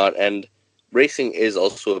whatnot, and racing is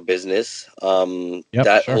also a business. Whole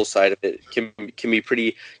side of it can be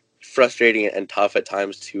pretty frustrating and tough at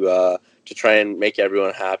times to try and make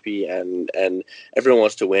everyone happy, and everyone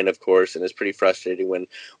wants to win, of course, and it's pretty frustrating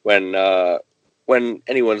when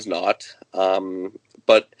anyone's not.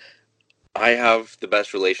 But I have the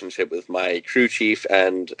best relationship with my crew chief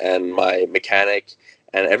and my mechanic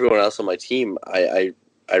and everyone else on my team. I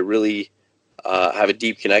really have a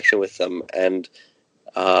deep connection with them, and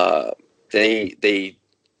they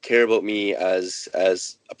care about me as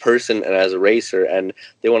a person and as a racer, and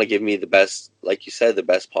they want to give me the best, like you said, the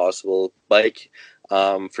best possible bike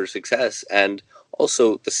for success, and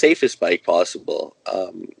also the safest bike possible.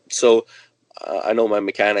 So I know my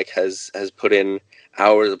mechanic has put in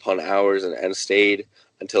hours upon hours and stayed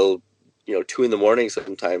until 2 a.m.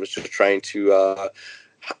 sometimes, just trying to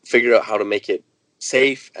figure out how to make it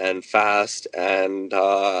safe and fast and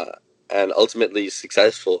ultimately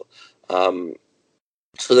successful.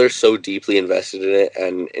 So they're so deeply invested in it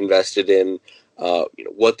and invested in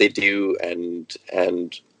what they do and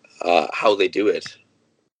how they do it.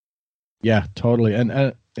 Yeah, totally.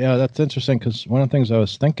 And yeah, that's interesting, because one of the things I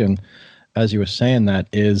was thinking as you were saying that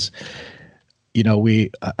is,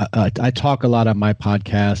 I talk a lot on my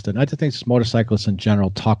podcast, and I just think motorcyclists in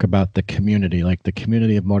general talk about the community, like the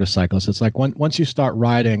community of motorcyclists. It's like once you start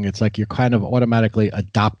riding, it's like you're kind of automatically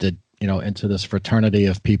adopted, into this fraternity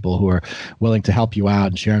of people who are willing to help you out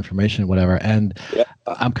and share information, whatever. And yeah.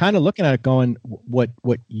 I'm kind of looking at it going, what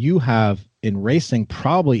you have in racing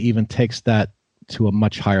probably even takes that to a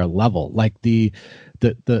much higher level. Like the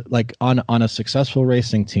like on a successful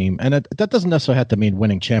racing team, and that doesn't necessarily have to mean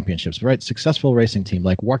winning championships, right? Successful racing team,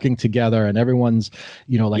 like working together and everyone's,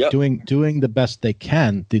 like yep. doing the best they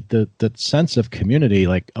can. The sense of community,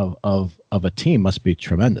 like of a team, must be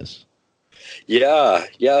tremendous. Yeah,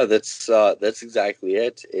 that's exactly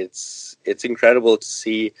it. It's incredible to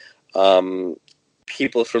see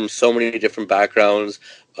people from so many different backgrounds.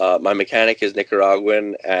 My mechanic is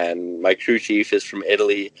Nicaraguan, and my crew chief is from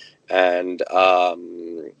Italy, and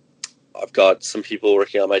I've got some people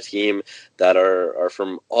working on my team that are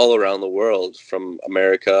from all around the world, from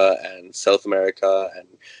America and South America and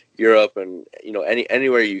Europe, and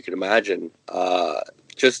anywhere you could imagine.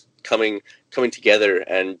 Just coming together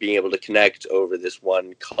and being able to connect over this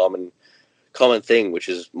one common thing, which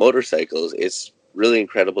is motorcycles. It's really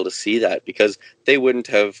incredible to see that, because they wouldn't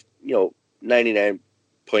have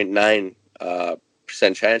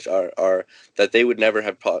 99.9% chance are that they would never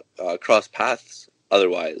have crossed paths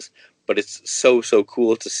otherwise. But it's so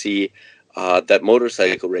cool to see that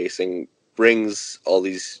motorcycle racing brings all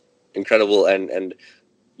these incredible and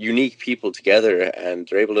unique people together, and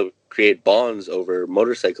they're able to create bonds over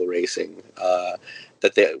motorcycle racing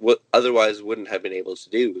that they otherwise wouldn't have been able to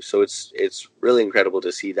do. So it's really incredible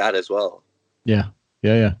to see that as well. Yeah,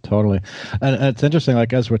 totally. And it's interesting,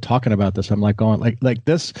 like as we're talking about this, I'm like going like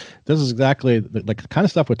this is exactly the kind of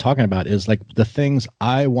stuff we're talking about, is like the things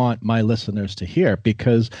I want my listeners to hear,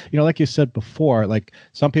 because like you said before, like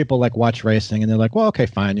some people like watch racing and they're like, well, okay,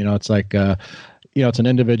 fine, it's like it's an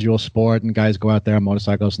individual sport, and guys go out there on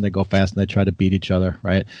motorcycles and they go fast and they try to beat each other,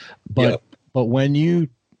 right? But when you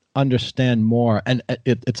understand more, and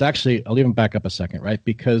it's actually, I'll even back up a second, right?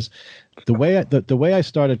 Because the way I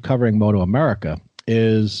started covering Moto America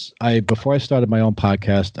is before I started my own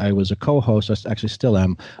podcast, I was a co-host, I actually still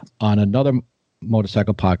am, on another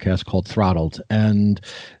motorcycle podcast called Throttled, and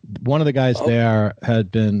one of the guys there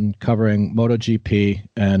had been covering MotoGP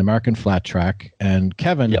and American Flat Track, and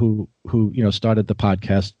Kevin, who started the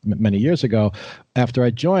podcast many years ago, after I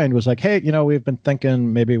joined, was like, hey, we've been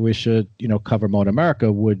thinking maybe we should cover Moto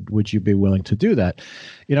America. Would you be willing to do that?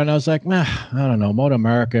 And I was like, I don't know, Moto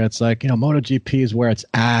America, it's like MotoGP is where it's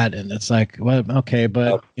at, and it's like, well, okay,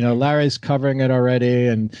 but Larry's covering it already,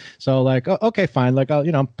 and so like, okay, fine, like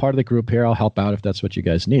I'm part of the group here, I'll help out if that's what you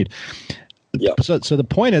guys need. Yeah. So the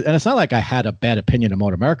point is, and it's not like I had a bad opinion of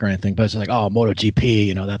Moto America or anything, but it's like, oh,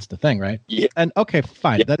 MotoGP, that's the thing, right? Yeah. And okay,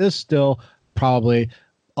 fine. Yeah. That is still probably,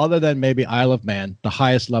 other than maybe Isle of Man, the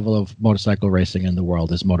highest level of motorcycle racing in the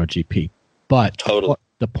world is MotoGP. But totally.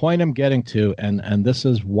 The point I'm getting to, and this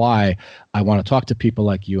is why I want to talk to people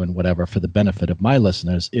like you and whatever for the benefit of my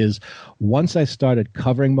listeners, is once I started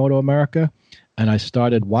covering Moto America, and I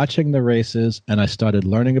started watching the races, and I started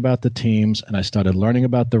learning about the teams, and I started learning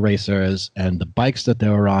about the racers and the bikes that they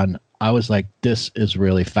were on, I was like, this is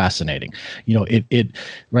really fascinating.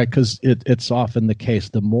 Right? Because it's often the case.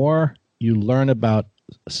 The more you learn about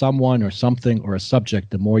someone or something or a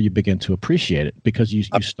subject, the more you begin to appreciate it, because you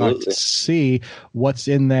start to see what's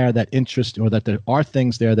in there that interests, or that there are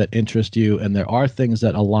things there that interest you, and there are things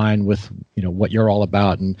that align with what you're all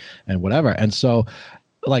about and whatever. And so,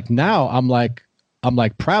 like now I'm like, I'm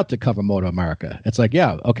like proud to cover Moto America. It's like,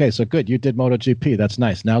 yeah, okay, so good. You did MotoGP. That's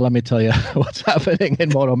nice. Now let me tell you what's happening in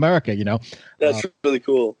Moto America, you know? That's really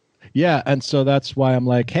cool. Yeah, and so that's why I'm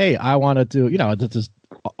like, hey, I want to do, this is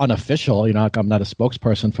unofficial, like I'm not a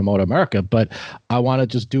spokesperson for Moto America, but I want to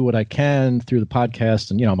just do what I can through the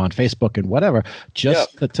podcast and, I'm on Facebook and whatever,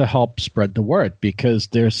 just to help spread the word, because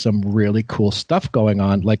there's some really cool stuff going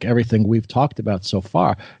on, like everything we've talked about so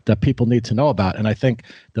far that people need to know about. And I think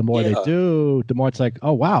the more they do, the more it's like,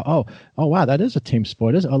 oh, wow. Oh, wow, that is a team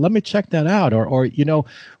sport. Let me check that out. Or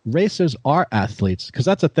racers are athletes, because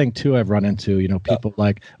that's a thing too I've run into, people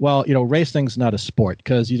like, well, racing's not a sport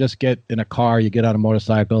because you just get in a car, you get on a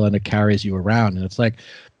motorcycle and it carries you around. And it's like,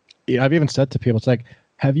 I've even said to people, it's like,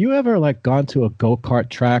 have you ever like gone to a go-kart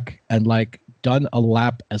track and like done a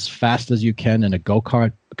lap as fast as you can in a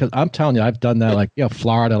go-kart? Because I'm telling you, I've done that. Like,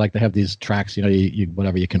 Florida, like they have these tracks, you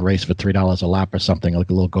whatever, you can race for $3 a lap or something, like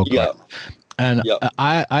a little go-kart. Yeah. And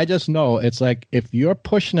I just know it's like, if you're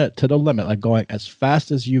pushing it to the limit, like going as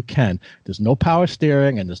fast as you can, there's no power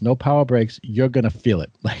steering and there's no power brakes, you're going to feel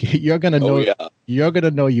it. Like you're going to know, you're going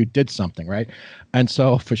to know you did something, right? And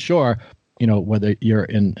so for sure, whether you're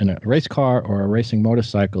in a race car or a racing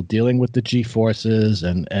motorcycle, dealing with the G-forces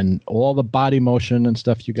and all the body motion and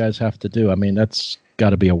stuff you guys have to do, I mean, that's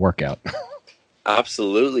got to be a workout.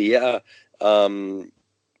 Absolutely, yeah.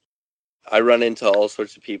 I run into all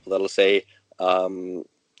sorts of people that'll say, oh,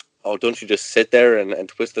 don't you just sit there and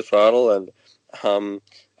twist the throttle? And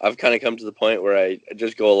I've kind of come to the point where I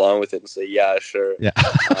just go along with it and say, yeah, sure. Yeah.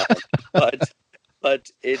 But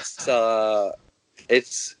it's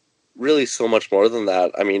really so much more than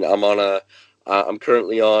that. I mean, I'm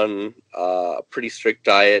currently on a pretty strict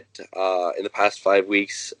diet in the past 5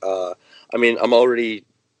 weeks. I mean, I'm already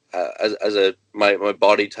my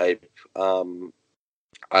body type.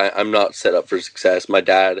 I'm not set up for success. My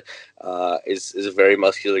dad is a very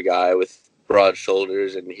muscular guy with broad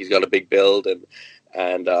shoulders, and he's got a big build, and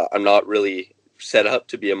I'm not really set up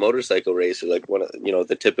to be a motorcycle racer like one of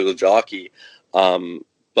the typical jockey.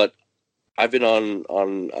 But I've been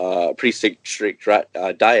on a pretty strict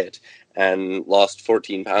diet and lost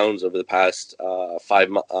 14 pounds over the past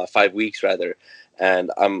 5 weeks rather.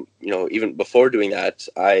 And I'm even before doing that,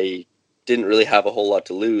 I didn't really have a whole lot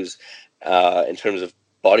to lose in terms of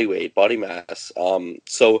body weight, body mass.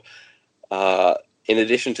 So in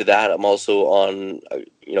addition to that, I'm also on,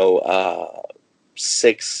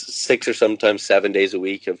 6 or sometimes 7 days a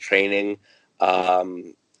week of training.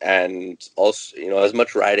 And also, as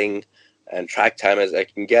much riding and track time as I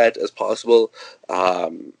can get as possible.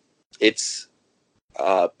 It's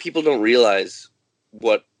people don't realize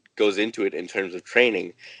what goes into it in terms of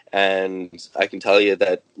training. And I can tell you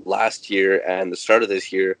that last year and the start of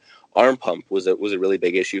this year, arm pump was a really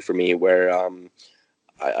big issue for me, where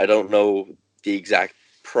I don't know the exact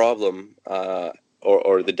problem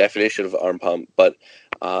or the definition of arm pump, but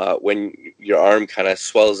when your arm kind of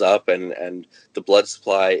swells up and the blood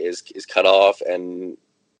supply is cut off and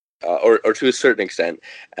or to a certain extent,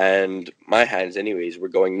 and my hands anyways were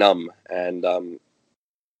going numb, and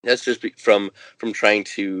that's just from trying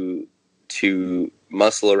to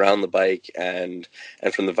muscle around the bike and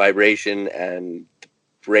from the vibration and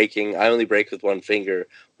braking. I only brake with one finger,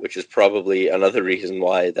 which is probably another reason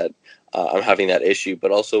why that I'm having that issue,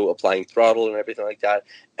 but also applying throttle and everything like that.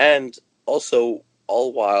 And also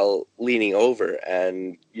all while leaning over,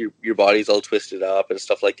 and your body's all twisted up and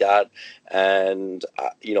stuff like that. And,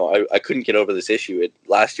 I couldn't get over this issue.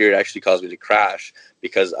 Last year, it actually caused me to crash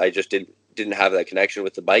because I just didn't have that connection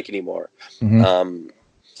with the bike anymore. Mm-hmm.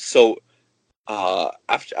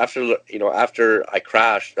 After I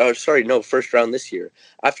crashed, first round this year,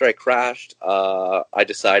 after I crashed, I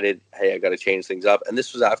decided, hey, I got to change things up. And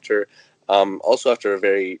this was after a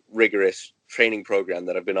very rigorous training program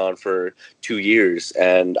that I've been on for 2 years.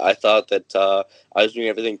 And I thought that I was doing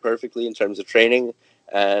everything perfectly in terms of training.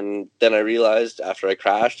 And then I realized after I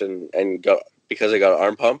crashed because I got an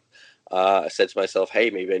arm pump, I said to myself, hey,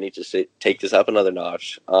 maybe I need to take this up another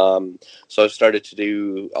notch. So I've started to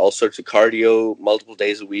do all sorts of cardio multiple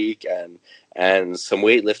days a week and some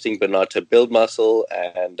weightlifting, but not to build muscle.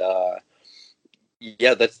 And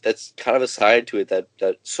that's kind of a side to it that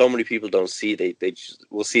so many people don't see. They just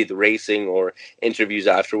will see the racing or interviews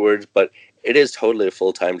afterwards, but it is totally a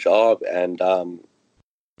full-time job. And I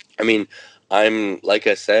mean, I'm, like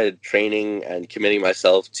I said, training and committing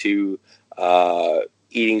myself to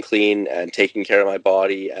eating clean and taking care of my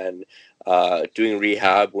body and doing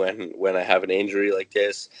rehab when I have an injury like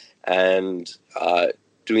this, and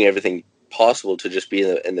doing everything possible to just be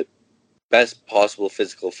in the best possible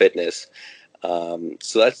physical fitness.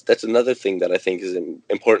 So that's another thing that I think is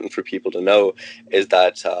important for people to know, is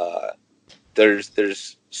that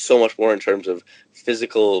there's so much more in terms of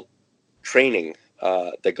physical training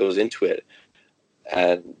that goes into it,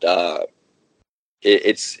 and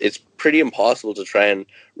it's pretty impossible to try and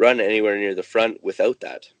run anywhere near the front without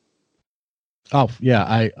that. Oh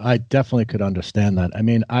yeah, I definitely could understand that. I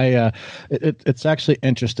mean, it's actually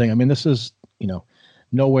interesting. I mean, this is,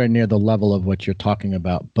 nowhere near the level of what you're talking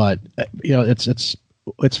about, but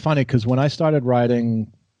it's funny because when I started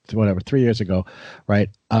riding, whatever, 3 years ago, right?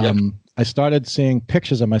 I started seeing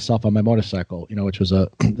pictures of myself on my motorcycle, which was I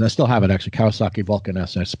still have it actually, Kawasaki Vulcan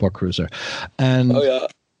S, a sport cruiser, and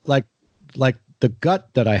like the gut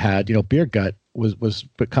that I had, beer gut, was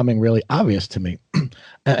becoming really obvious to me.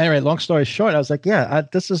 Anyway, long story short, I was like,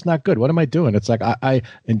 this is not good. What am I doing? It's like I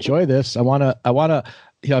enjoy this. I wanna.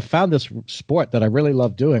 I found this sport that I really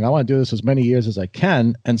love doing. I want to do this as many years as I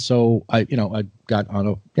can, and so I got on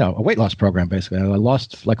a weight loss program basically. I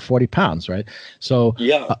lost like 40 pounds, right? So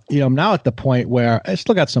I'm now at the point where I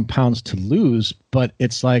still got some pounds to lose, but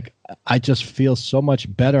it's like I just feel so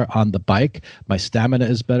much better on the bike. My stamina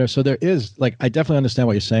is better. So there is, like, I definitely understand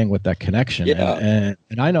what you're saying with that connection. And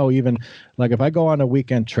I know, even like if I go on a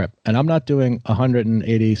weekend trip and I'm not doing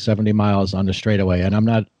 180, 70 miles on the straightaway, and I'm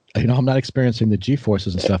not experiencing the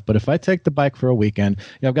G-forces and stuff, but if I take the bike for a weekend,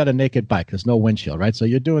 I've got a naked bike. There's no windshield, right? So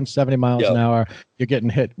you're doing 70 miles an hour. You're getting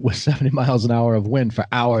hit with 70 miles an hour of wind for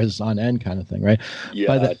hours on end, kind of thing, right?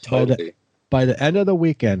 Yeah, totally. By the end of the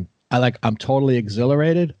weekend, I'm totally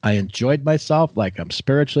exhilarated. I enjoyed myself. Like, I'm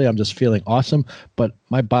just feeling awesome. But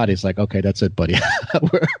my body's like, okay, that's it, buddy.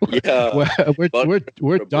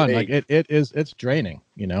 we're done. Like it's draining,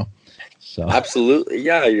 So absolutely,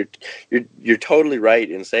 yeah, you're totally right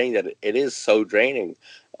in saying that it is so draining.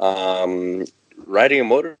 Riding a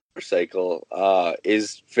motorcycle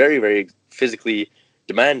is very, very physically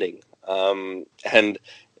demanding, and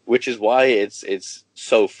which is why it's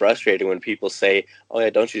so frustrating when people say, "Oh yeah,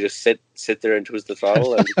 don't you just sit there and twist the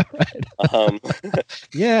throttle?" And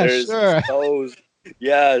yeah,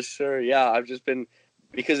 sure. I've just been,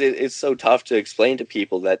 because it's so tough to explain to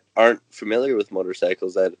people that aren't familiar with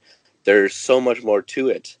motorcycles that there's so much more to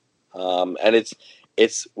it, and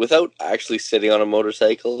it's without actually sitting on a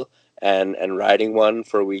motorcycle and riding one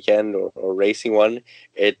for a weekend or racing one.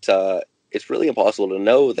 It's really impossible to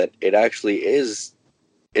know that it actually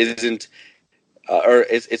isn't, or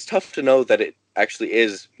it's tough to know that it actually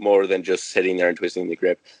is more than just sitting there and twisting the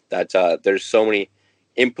grip. That there's so many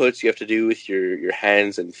inputs you have to do with your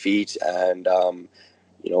hands and feet, and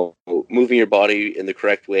moving your body in the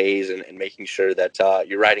correct ways, and making sure that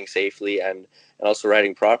you're riding safely and also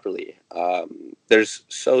riding properly. There's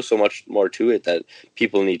so much more to it that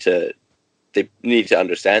people need to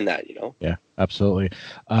understand that, Yeah, absolutely.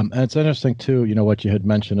 And it's interesting too, what you had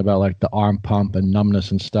mentioned about like the arm pump and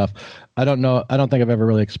numbness and stuff. I don't think I've ever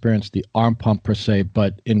really experienced the arm pump per se,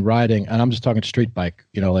 but in riding, and I'm just talking street bike,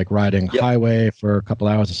 like riding highway for a couple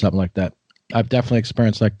hours or something like that, I've definitely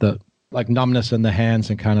experienced like numbness in the hands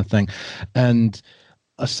and kind of thing. And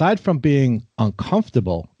aside from being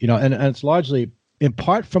uncomfortable, and it's largely in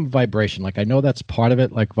part from vibration. Like, I know that's part of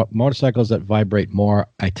it. Like motorcycles that vibrate more,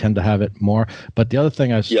 I tend to have it more. But the other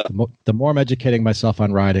thing is, the more I'm educating myself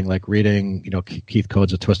on riding, like reading, Keith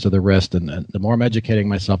Code's A Twist of the Wrist, and the more I'm educating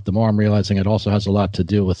myself, the more I'm realizing it also has a lot to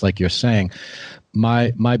do with, like you're saying,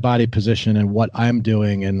 my body position and what I'm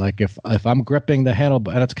doing. And like if I'm gripping the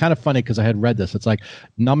handlebar, and it's kind of funny because I had read this, it's like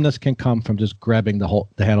numbness can come from just grabbing the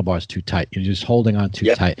handlebars too tight. You're just holding on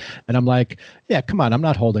too tight. And I'm like, yeah, come on, I'm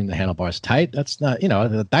not holding the handlebars tight. That's not,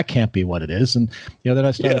 that can't be what it is. And then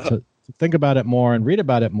I started to think about it more and read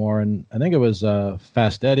about it more. And I think it was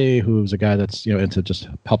Fast Eddie, who's a guy that's into just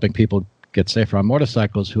helping people get safer on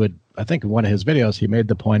motorcycles, who had, I think in one of his videos, he made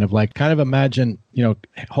the point of like, kind of imagine,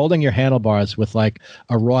 holding your handlebars with like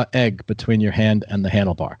a raw egg between your hand and the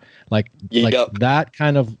handlebar. Like that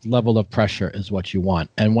kind of level of pressure is what you want.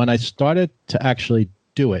 And when I started to actually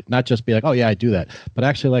do it, not just be like, oh yeah, I do that, but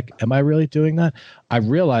actually like, am I really doing that? I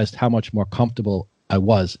realized how much more comfortable I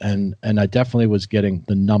was, and I definitely was getting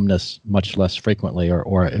the numbness much less frequently,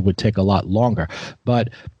 or it would take a lot longer.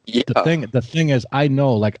 But the thing is, I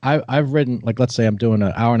know, like I've ridden, like let's say I'm doing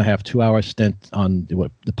an hour and a half, 2 hour stint on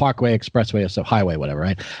the Parkway, Expressway, or so highway, whatever,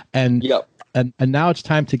 right? And now it's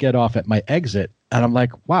time to get off at my exit, and I'm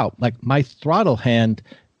like, wow, like my throttle hand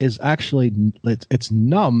is actually, it's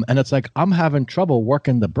numb, and it's like I'm having trouble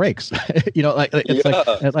working the brakes. Like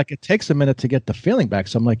it takes a minute to get the feeling back.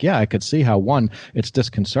 So I'm like, yeah, I could see how, one, it's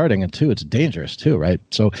disconcerting, and two, it's dangerous too, right?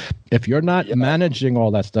 So if you're not managing all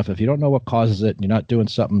that stuff, if you don't know what causes it, and you're not doing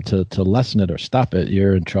something to lessen it or stop it,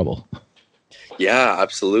 you're in trouble. Yeah,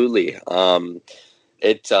 absolutely.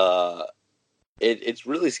 It it's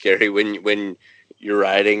really scary when you're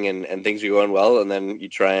riding and things are going well, and then you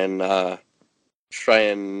try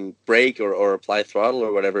and brake or apply throttle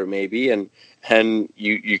or whatever it may be, and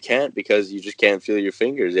you can't because you just can't feel your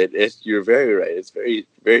fingers. You're very right. It's very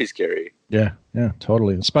very scary. Yeah, yeah,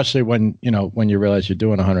 totally. Especially when when you realize you're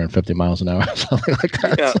doing 150 miles an hour, or something like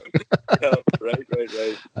Yeah, that. yeah,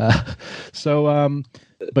 right. Uh, so,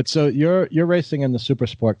 but so you're racing in the super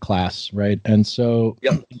sport class, right? And so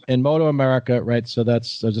Yep. in Moto America, right? So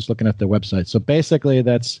that's I was just looking at their website. So basically,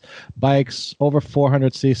 that's bikes over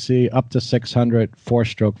 400 cc up to 600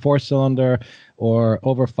 four-stroke four-cylinder, or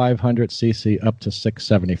over 500 cc up to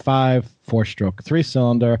 675 four-stroke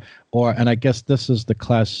three-cylinder, or and I guess this is the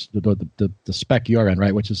class the spec you're in,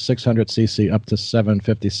 right? Which is 600 cc up to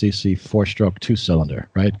 750 cc four-stroke two-cylinder,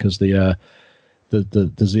 right? Because the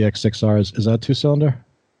ZX6R is that a two-cylinder?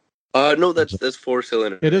 No, that's four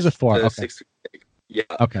cylinders. It is a four. The Okay. six. Yeah,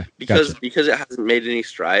 Okay. because Gotcha. it hasn't made any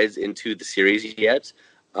strides into the series yet.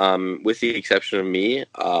 With the exception of me,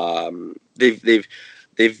 they've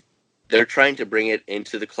they're trying to bring it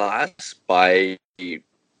into the class by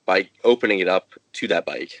opening it up to that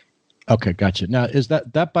bike. Okay. Gotcha. Now, is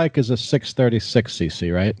that bike is a 636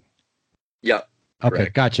 cc, right? Yeah, Okay,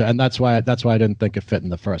 correct. gotcha. And that's why I didn't think it fit in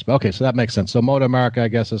the first. But okay, so that makes sense. So Moto America, I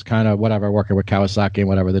guess, is kind of whatever, working with Kawasaki and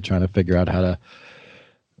whatever. They're trying to figure out how to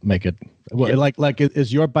make it. Well, Yeah.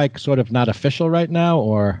 is your bike sort of not official right now,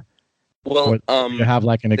 or Well, do you have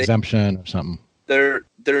like an they exemption or something?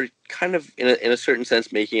 they're kind of in a certain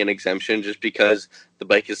sense making an exemption just because the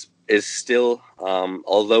bike is still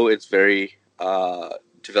although it's very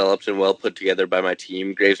developed and well put together by my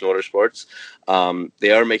team Graves Motorsports,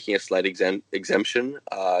 they are making a slight exemption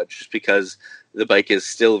just because the bike is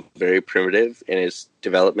still very primitive in its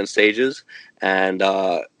development stages, and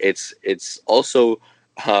it's also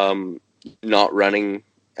um, not running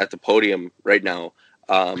at the podium right now.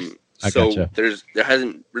 I So gotcha. there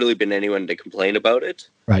hasn't really been anyone to complain about it.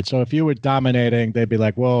 Right. So if you were dominating, they'd be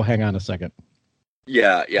like, "Whoa, hang on a second."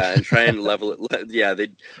 Yeah, and try and level it. Yeah,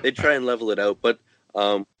 they try and level it out. But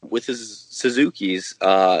with his Suzuki's,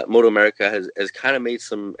 Moto America has kind of made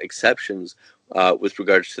some exceptions with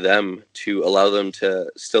regards to them to allow them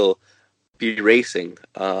to still be racing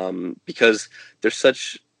because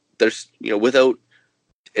there's without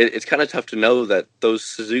it's kind of tough to know that those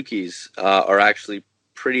Suzuki's are actually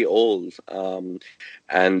pretty old,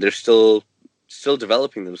 and they're still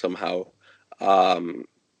developing them somehow.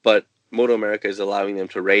 But Moto America is allowing them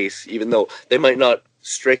to race, even though they might not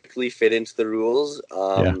strictly fit into the rules.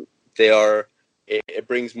 Yeah. They are. It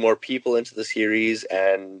brings more people into the series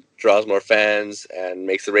and draws more fans and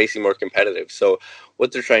makes the racing more competitive. So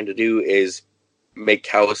what they're trying to do is make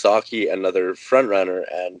Kawasaki another front runner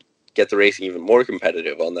and get the racing even more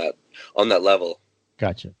competitive on that level.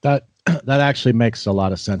 Gotcha. That actually makes a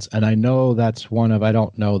lot of sense, and I know that's one of I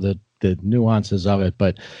don't know the nuances of it,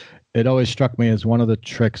 but it always struck me as one of the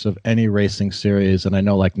tricks of any racing series, and I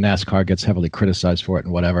know like NASCAR gets heavily criticized for it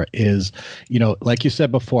and whatever, is, like you said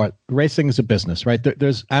before, racing is a business, right?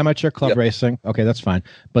 There's amateur club Yep. racing. Okay, that's fine.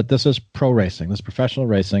 But this is pro racing, this is professional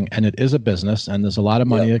racing, and it is a business, and there's a lot of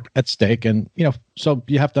money Yep. at stake. And, so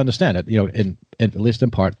you have to understand it, at least in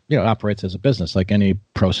part, it operates as a business like any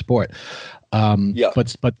pro sport. Yeah.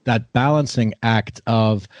 But that balancing act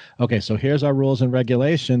of, okay, so here's our rules and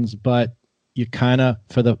regulations, but you kind of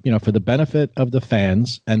for the benefit of the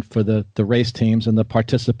fans and for the race teams and the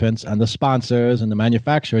participants and the sponsors and the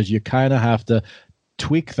manufacturers, you kind of have to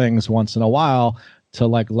tweak things once in a while to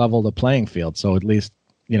like level the playing field, so at least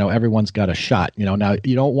everyone's got a shot. Now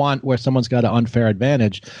you don't want where someone's got an unfair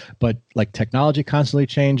advantage, but like technology constantly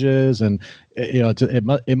changes, and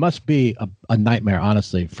it must be a nightmare,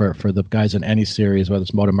 honestly, for the guys in any series, whether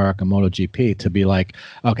it's Moto America, MotoGP, to be like,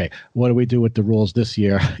 okay, what do we do with the rules this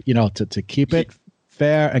year? To keep it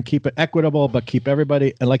fair and keep it equitable, but keep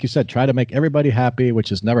everybody, and like you said, try to make everybody happy, which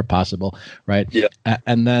is never possible, right? Yeah.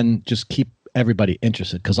 And then just keep everybody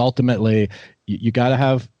interested, because ultimately you got to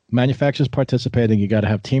have manufacturers participating, you got to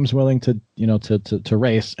have teams willing to to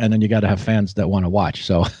race, and then you got to have fans that want to watch.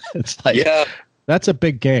 So it's like, Yeah. that's a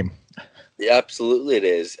big game. Yeah, absolutely it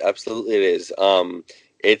is. Absolutely it is.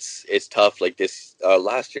 It's tough. Like this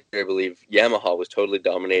last year, I believe Yamaha was totally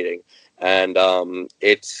dominating, and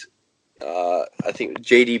it's I think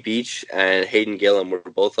JD Beach and Hayden Gillum were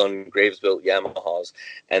both on Graves built Yamahas,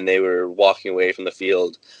 and they were walking away from the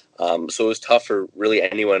field. So it was tough for really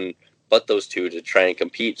anyone but those two to try and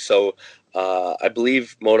compete. So I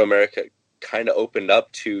believe Moto America kind of opened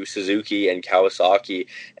up to Suzuki and Kawasaki,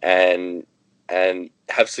 and and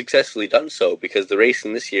have successfully done so because the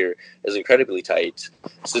racing this year is incredibly tight.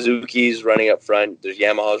 Suzuki's running up front, there's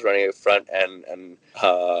Yamaha's running up front, and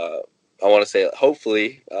I want to say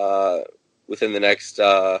hopefully within the next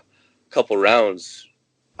couple rounds,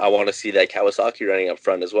 I want to see that Kawasaki running up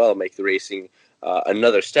front as well, make the racing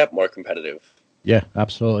another step more competitive. Yeah,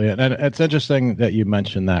 absolutely. And it's interesting that you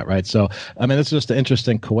mentioned that, right? So, I mean, it's just an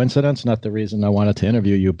interesting coincidence, not the reason I wanted to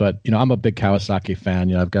interview you, but, I'm a big Kawasaki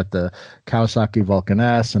fan. I've got the Kawasaki Vulcan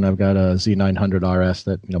S and I've got a Z900 RS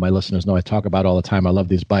that, my listeners know I talk about all the time. I love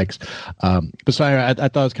these bikes. But so I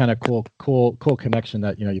thought it was kind of cool connection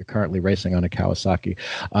that, you're currently racing on a Kawasaki.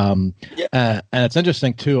 And it's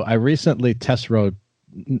interesting too. I recently test rode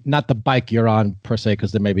not the bike you're on per se,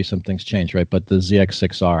 because there may be some things changed, right? But the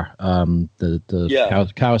ZX6R,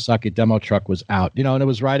 Kawasaki demo truck was out, and it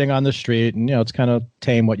was riding on the street, and it's kind of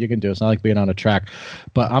tame what you can do. It's not like being on a track,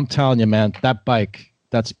 but I'm telling you, man, that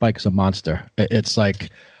bike's a monster. It's like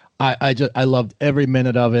I loved every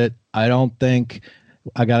minute of it. I don't think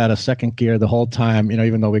I got out of second gear the whole time,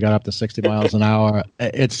 even though we got up to 60 miles an hour.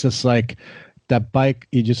 It's just like, that bike,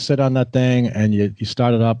 you just sit on that thing and you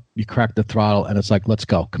start it up, you crack the throttle, and it's like, let's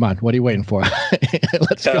go. Come on, what are you waiting for?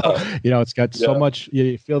 Let's go. It's got so much,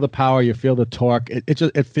 you feel the power, you feel the torque.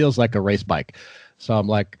 It feels like a race bike. So I'm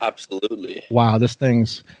like, absolutely. Wow, this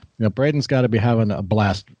thing's, Braden's got to be having a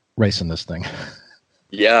blast racing this thing.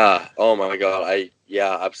 Yeah. Oh my God.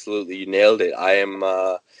 Absolutely. You nailed it. I'm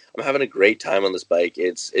having a great time on this bike.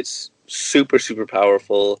 It's super, super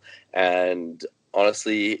powerful, and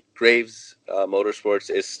honestly, Graves Motorsports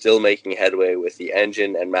is still making headway with the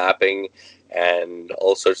engine and mapping and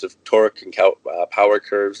all sorts of torque and power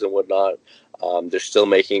curves and whatnot. They're still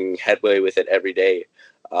making headway with it every day.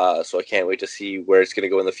 So I can't wait to see where it's going to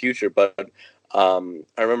go in the future. But I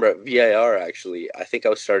remember at VIR, actually, I think I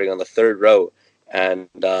was starting on the third row, and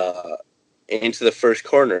into the first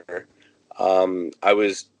corner, I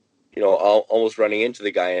was, almost running into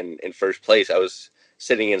the guy in first place. I was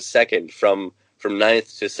sitting in second from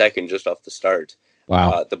ninth to second just off the start.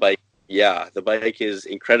 Wow. The bike is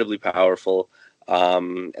incredibly powerful,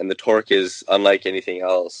 and the torque is unlike anything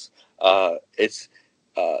else. The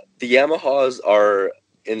Yamahas are,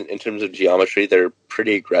 in terms of geometry, they're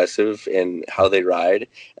pretty aggressive in how they ride,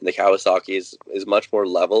 and the Kawasaki is much more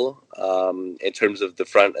level in terms of the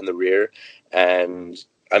front and the rear. And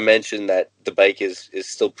I mentioned that the bike is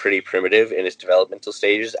still pretty primitive in its developmental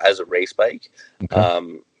stages as a race bike.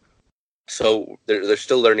 Okay. So they're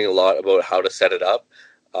still learning a lot about how to set it up,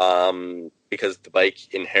 because the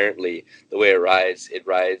bike inherently, the way it rides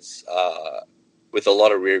with a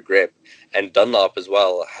lot of rear grip. And Dunlop as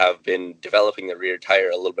well have been developing the rear tire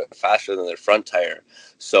a little bit faster than their front tire.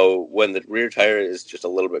 So when the rear tire is just a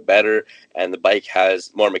little bit better and the bike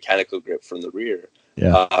has more mechanical grip from the rear,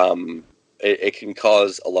 it can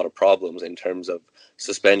cause a lot of problems in terms of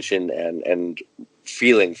suspension and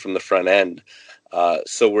feeling from the front end.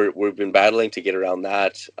 So we've been battling to get around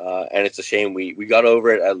that, and it's a shame we got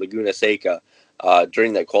over it at Laguna Seca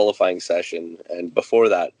during that qualifying session, and before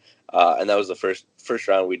that, and that was the first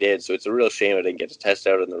round we did. So it's a real shame I didn't get to test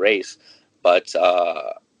out in the race. But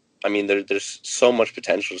I mean, there's so much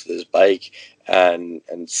potential to this bike, and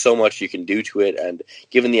so much you can do to it, and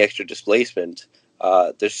given the extra displacement,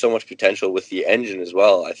 there's so much potential with the engine as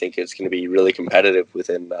well. I think it's going to be really competitive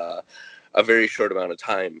within a very short amount of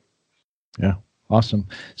time. Yeah. Awesome.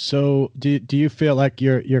 So do you feel like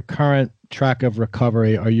your current track of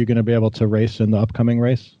recovery, are you going to be able to race in the upcoming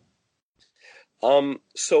race?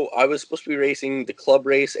 So I was supposed to be racing the club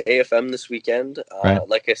race AFM this weekend. Right.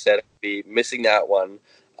 Like I said, I'd be missing that one.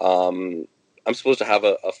 I'm supposed to have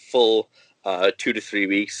a full 2 to 3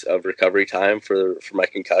 weeks of recovery time for my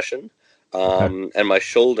concussion. Okay. And my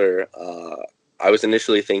shoulder, I was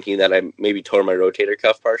initially thinking that I maybe tore my rotator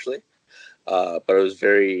cuff partially. But I was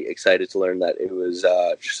very excited to learn that it was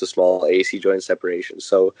just a small AC joint separation.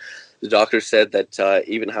 So the doctor said that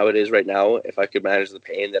even how it is right now, if I could manage the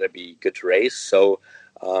pain, that I'd be good to race. So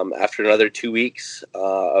after another 2 weeks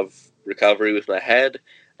of recovery with my head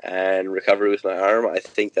and recovery with my arm, I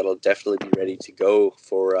think that I'll definitely be ready to go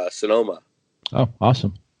for Sonoma. Oh,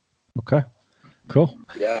 awesome. Okay, cool.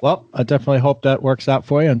 Yeah. Well, I definitely hope that works out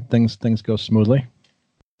for you and things go smoothly.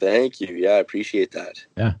 Thank you. Yeah, I appreciate that.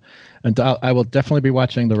 Yeah. And I will definitely be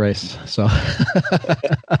watching the race. So,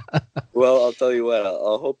 well, I'll tell you what,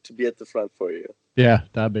 I'll hope to be at the front for you. Yeah,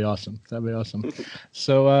 that'd be awesome.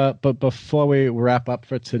 So, but before we wrap up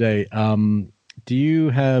for today, do you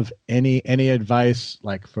have any advice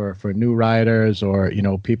like for new riders, or,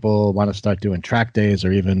 people want to start doing track days,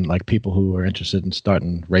 or even like people who are interested in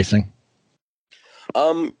starting racing?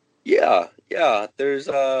 Yeah. There's,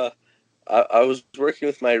 I was working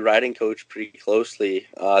with my riding coach pretty closely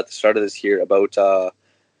at the start of this year about, I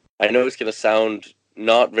know it's going to sound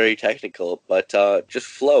not very technical, but just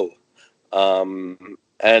flow.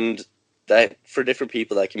 And that for different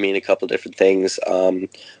people, that can mean a couple different things.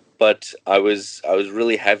 But I was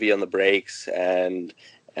really heavy on the brakes and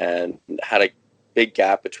had a big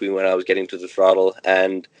gap between when I was getting to the throttle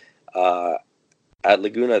and at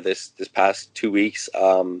Laguna this past 2 weeks,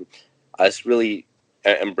 I just really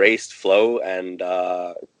embraced flow and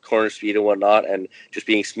corner speed and whatnot, and just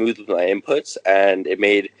being smooth with my inputs, and it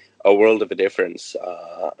made a world of a difference.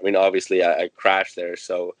 I mean, obviously, I crashed there,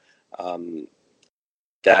 so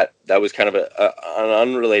that was kind of an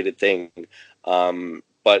unrelated thing.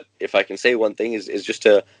 But if I can say one thing is just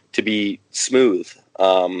to be smooth,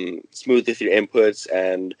 smooth with your inputs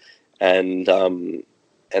and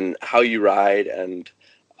how you ride, and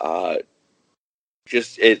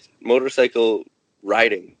just motorcycle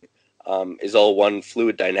riding is all one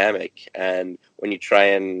fluid dynamic. And when you try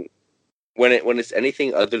and when it's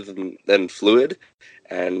anything other than fluid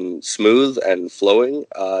and smooth and flowing,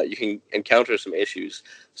 you can encounter some issues.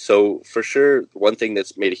 So for sure, one thing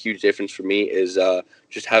that's made a huge difference for me is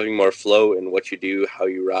just having more flow in what you do, how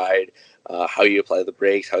you ride, how you apply the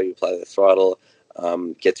brakes, how you apply the throttle,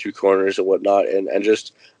 get through corners and whatnot, and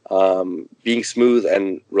just being smooth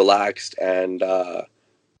and relaxed and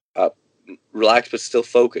relaxed but still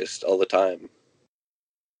focused all the time.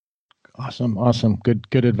 Awesome.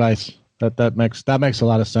 Good advice. That makes a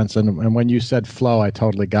lot of sense. And when you said flow, I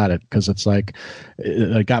totally got it, because it's like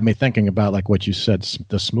it got me thinking about like what you said,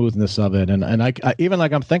 the smoothness of it, and I even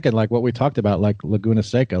like I'm thinking like what we talked about, like Laguna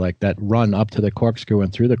Seca, like that run up to the corkscrew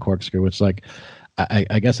and through the corkscrew. It's like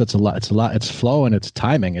I guess it's it's flow and it's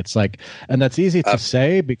timing. It's like, and that's easy to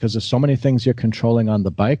say because there's so many things you're controlling on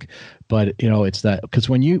the bike, but it's that, because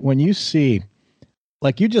when you see,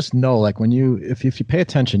 like, you just know, like when if you pay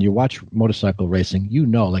attention, you watch motorcycle racing,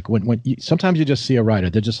 like when you, sometimes you just see a rider,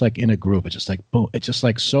 they're just like in a groove. It's just like boom. It's just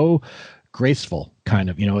like so graceful, kind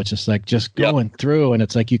of, it's just like going through, and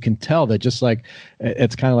it's like you can tell they're just like,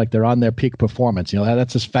 it's kind of like they're on their peak performance.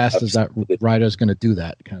 That's as fast as that rider is going to do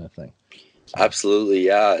that kind of thing. Absolutely,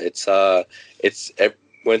 yeah. It's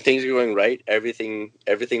when things are going right, everything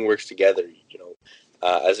works together.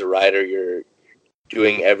 As a rider, you're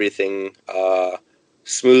doing everything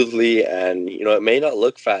smoothly, and it may not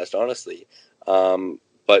look fast, honestly,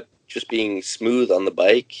 but just being smooth on the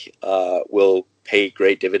bike will pay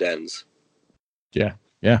great dividends. Yeah,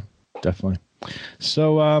 definitely.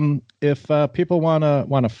 So if people want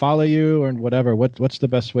to follow you or whatever, what's the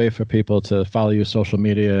best way for people to follow you social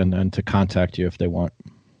media and to contact you if they want?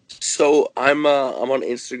 So I'm on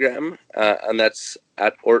Instagram, and that's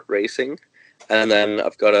at Ort Racing. And then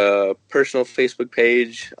I've got a personal Facebook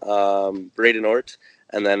page, Braden Ort,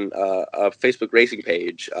 and then a Facebook racing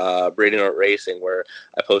page, Braden Ort Racing, where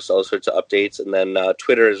I post all sorts of updates, and then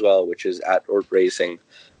Twitter as well, which is at Ort Racing.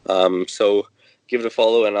 So give it a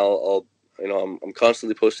follow, and I'll I'm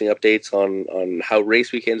constantly posting updates on how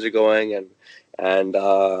race weekends are going and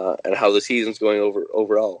how the season's going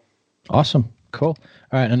overall. Awesome. Cool.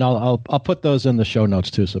 All right, and I'll put those in the show notes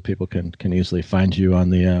too, so people can easily find you on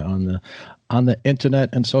the internet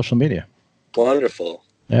and social media. Wonderful.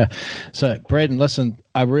 Yeah. So Braden, listen,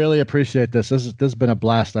 I really appreciate this. This has been a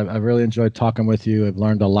blast. I've really enjoyed talking with you. I've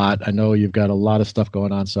learned a lot. I know you've got a lot of stuff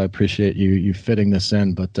going on, so I appreciate you fitting this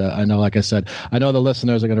in. But I know, like I said, I know the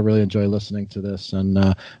listeners are going to really enjoy listening to this,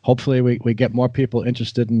 and hopefully we get more people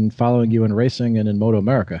interested in following you in racing and in Moto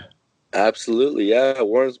America. Absolutely, yeah. It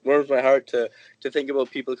warms my heart to think about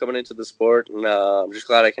people coming into the sport, and I'm just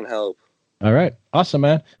glad I can help. All right. Awesome,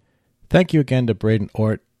 man. Thank you again to Braden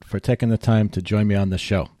Ort for taking the time to join me on the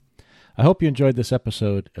show. I hope you enjoyed this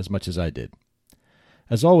episode as much as I did.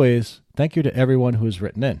 As always, thank you to everyone who has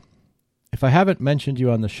written in. If I haven't mentioned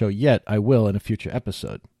you on the show yet, I will in a future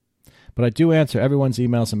episode. But I do answer everyone's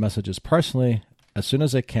emails and messages personally as soon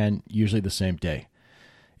as I can, usually the same day.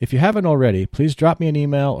 If you haven't already, please drop me an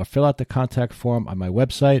email or fill out the contact form on my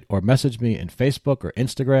website or message me in Facebook or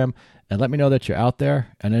Instagram and let me know that you're out there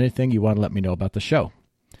and anything you want to let me know about the show.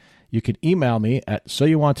 You can email me at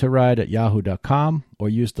soyouwantoride@yahoo.com or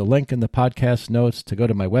use the link in the podcast notes to go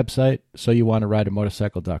to my website,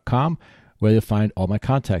 soyouwantorideamotorcycle.com, where you'll find all my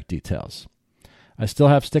contact details. I still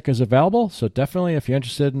have stickers available, so definitely if you're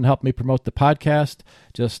interested in helping me promote the podcast,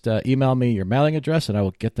 just email me your mailing address and I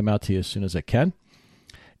will get them out to you as soon as I can.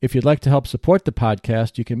 If you'd like to help support the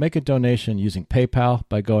podcast, you can make a donation using PayPal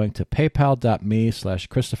by going to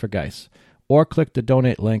paypal.me/Christopher Geis or click the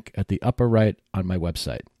donate link at the upper right on my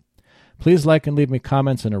website. Please like and leave me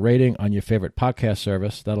comments and a rating on your favorite podcast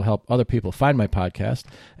service. That'll help other people find my podcast.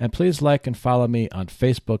 And please like and follow me on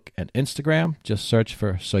Facebook and Instagram. Just search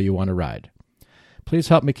for So You Want to Ride. Please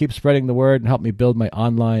help me keep spreading the word and help me build my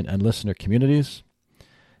online and listener communities.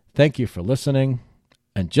 Thank you for listening.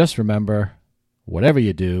 And just remember, whatever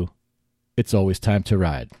you do, it's always time to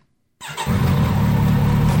ride.